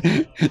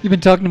 You've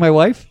been talking to my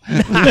wife?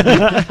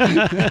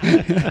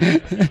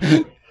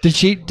 Did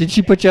she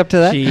put you up to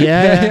that?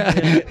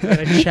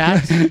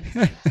 Chat.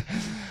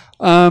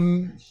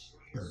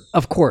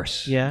 Of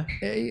course. Yeah.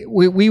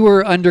 We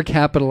were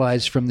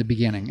undercapitalized from the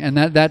beginning, and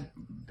that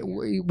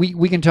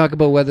we can talk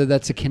about whether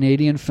that's a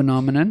Canadian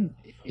phenomenon.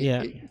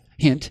 Yeah.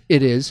 Hint,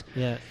 it is.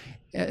 Yeah.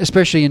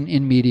 Especially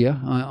in media,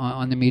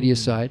 on the media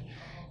side.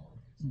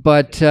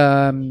 But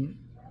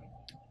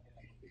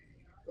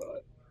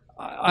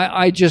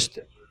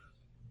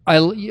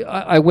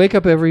I wake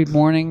up every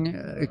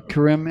morning,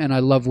 Karim, and I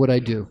love what I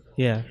do.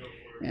 Yeah.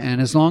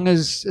 And as long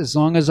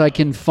as I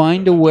can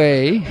find a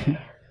way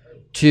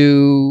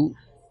to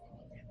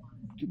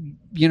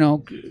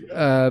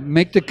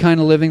make the kind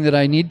of living that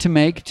I need to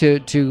make to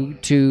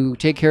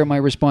take care of my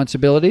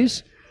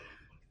responsibilities,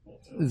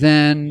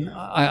 then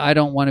I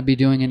don't want to be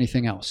doing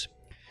anything else.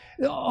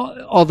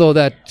 Although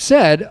that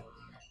said,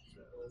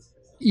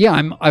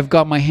 yeah, I've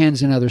got my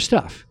hands in other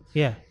stuff.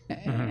 Yeah.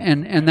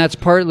 And that's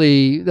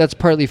partly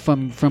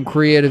from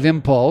creative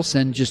impulse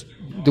and just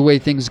the way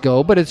things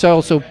go, but it's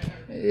also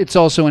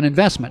an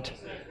investment.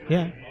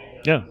 Yeah.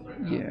 Yeah.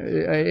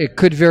 It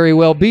could very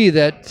well be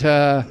that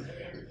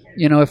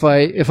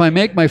if I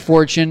make my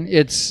fortune,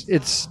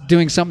 it's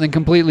doing something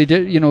completely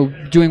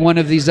doing one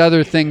of these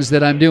other things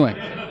that I'm doing.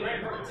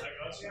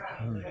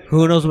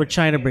 Who knows what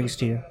China brings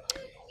to you?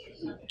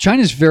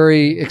 China's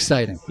very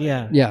exciting.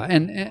 Yeah. Yeah,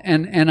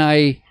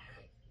 and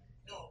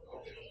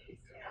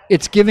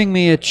it's giving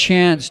me a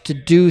chance to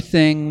do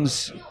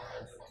things,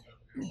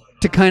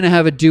 to kind of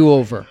have a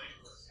do-over.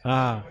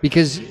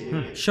 Because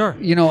sure.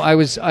 I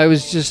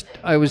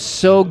was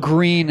so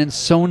green and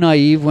so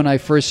naive when I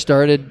first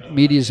started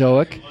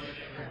Mediazoic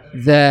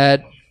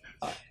that,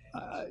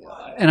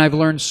 and I've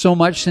learned so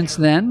much since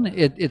then.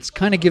 It's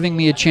kind of giving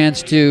me a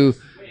chance to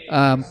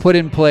put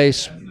in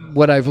place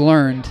what I've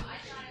learned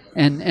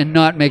and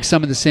not make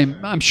some of the same.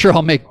 I'm sure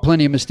I'll make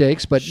plenty of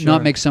mistakes, but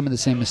not make some of the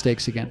same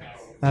mistakes again.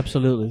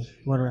 Absolutely.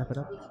 You want to wrap it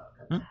up?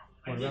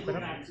 Want to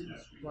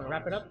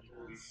wrap it up?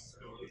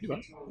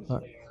 All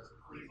right.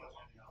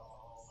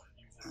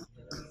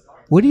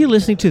 What are you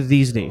listening to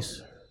these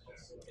days?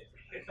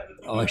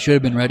 Oh, I should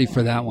have been ready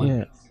for that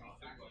one.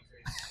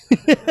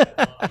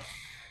 Yeah.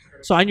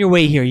 So on your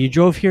way here, you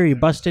drove here, you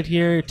busted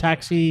here,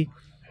 taxi,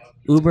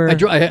 Uber?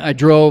 I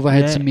drove. I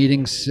had some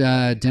meetings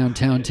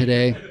downtown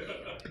today.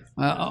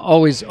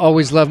 Always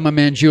love my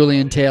man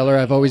Julian Taylor.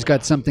 I've always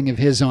got something of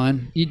his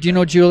on. Do you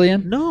know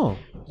Julian? No.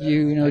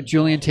 You know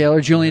Julian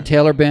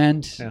Taylor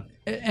Band. Yeah.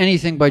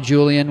 Anything by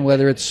Julian,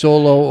 whether it's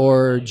solo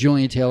or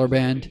Julian Taylor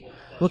Band.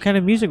 What kind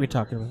of music are we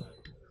talking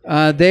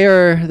about?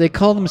 They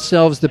call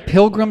themselves the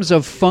Pilgrims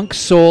of Funk,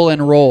 Soul,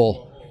 and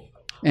Roll,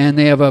 and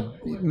they have a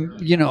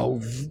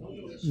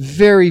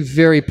very,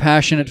 very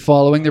passionate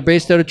following. They're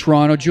based out of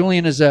Toronto.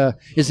 Julian is an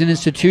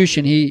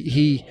institution.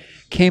 He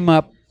came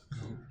up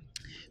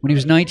when he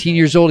was 19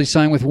 years old. He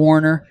signed with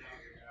Warner,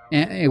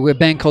 and a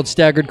band called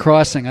Staggered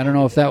Crossing. I don't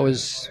know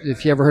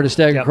if you ever heard of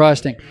Staggered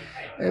Crossing.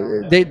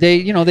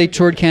 They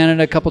toured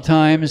Canada a couple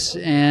times,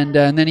 and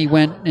then he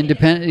went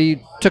independent.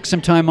 He took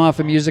some time off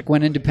of music,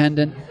 went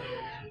independent,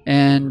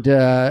 and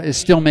is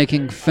still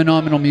making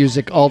phenomenal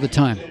music all the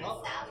time.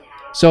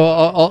 So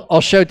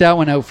I'll shout that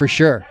one out for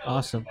sure.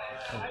 Awesome.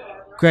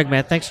 Greg,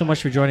 man, thanks so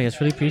much for joining us.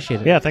 Really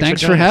appreciate it. Yeah,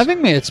 thanks for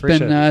having me. It's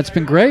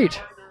been great.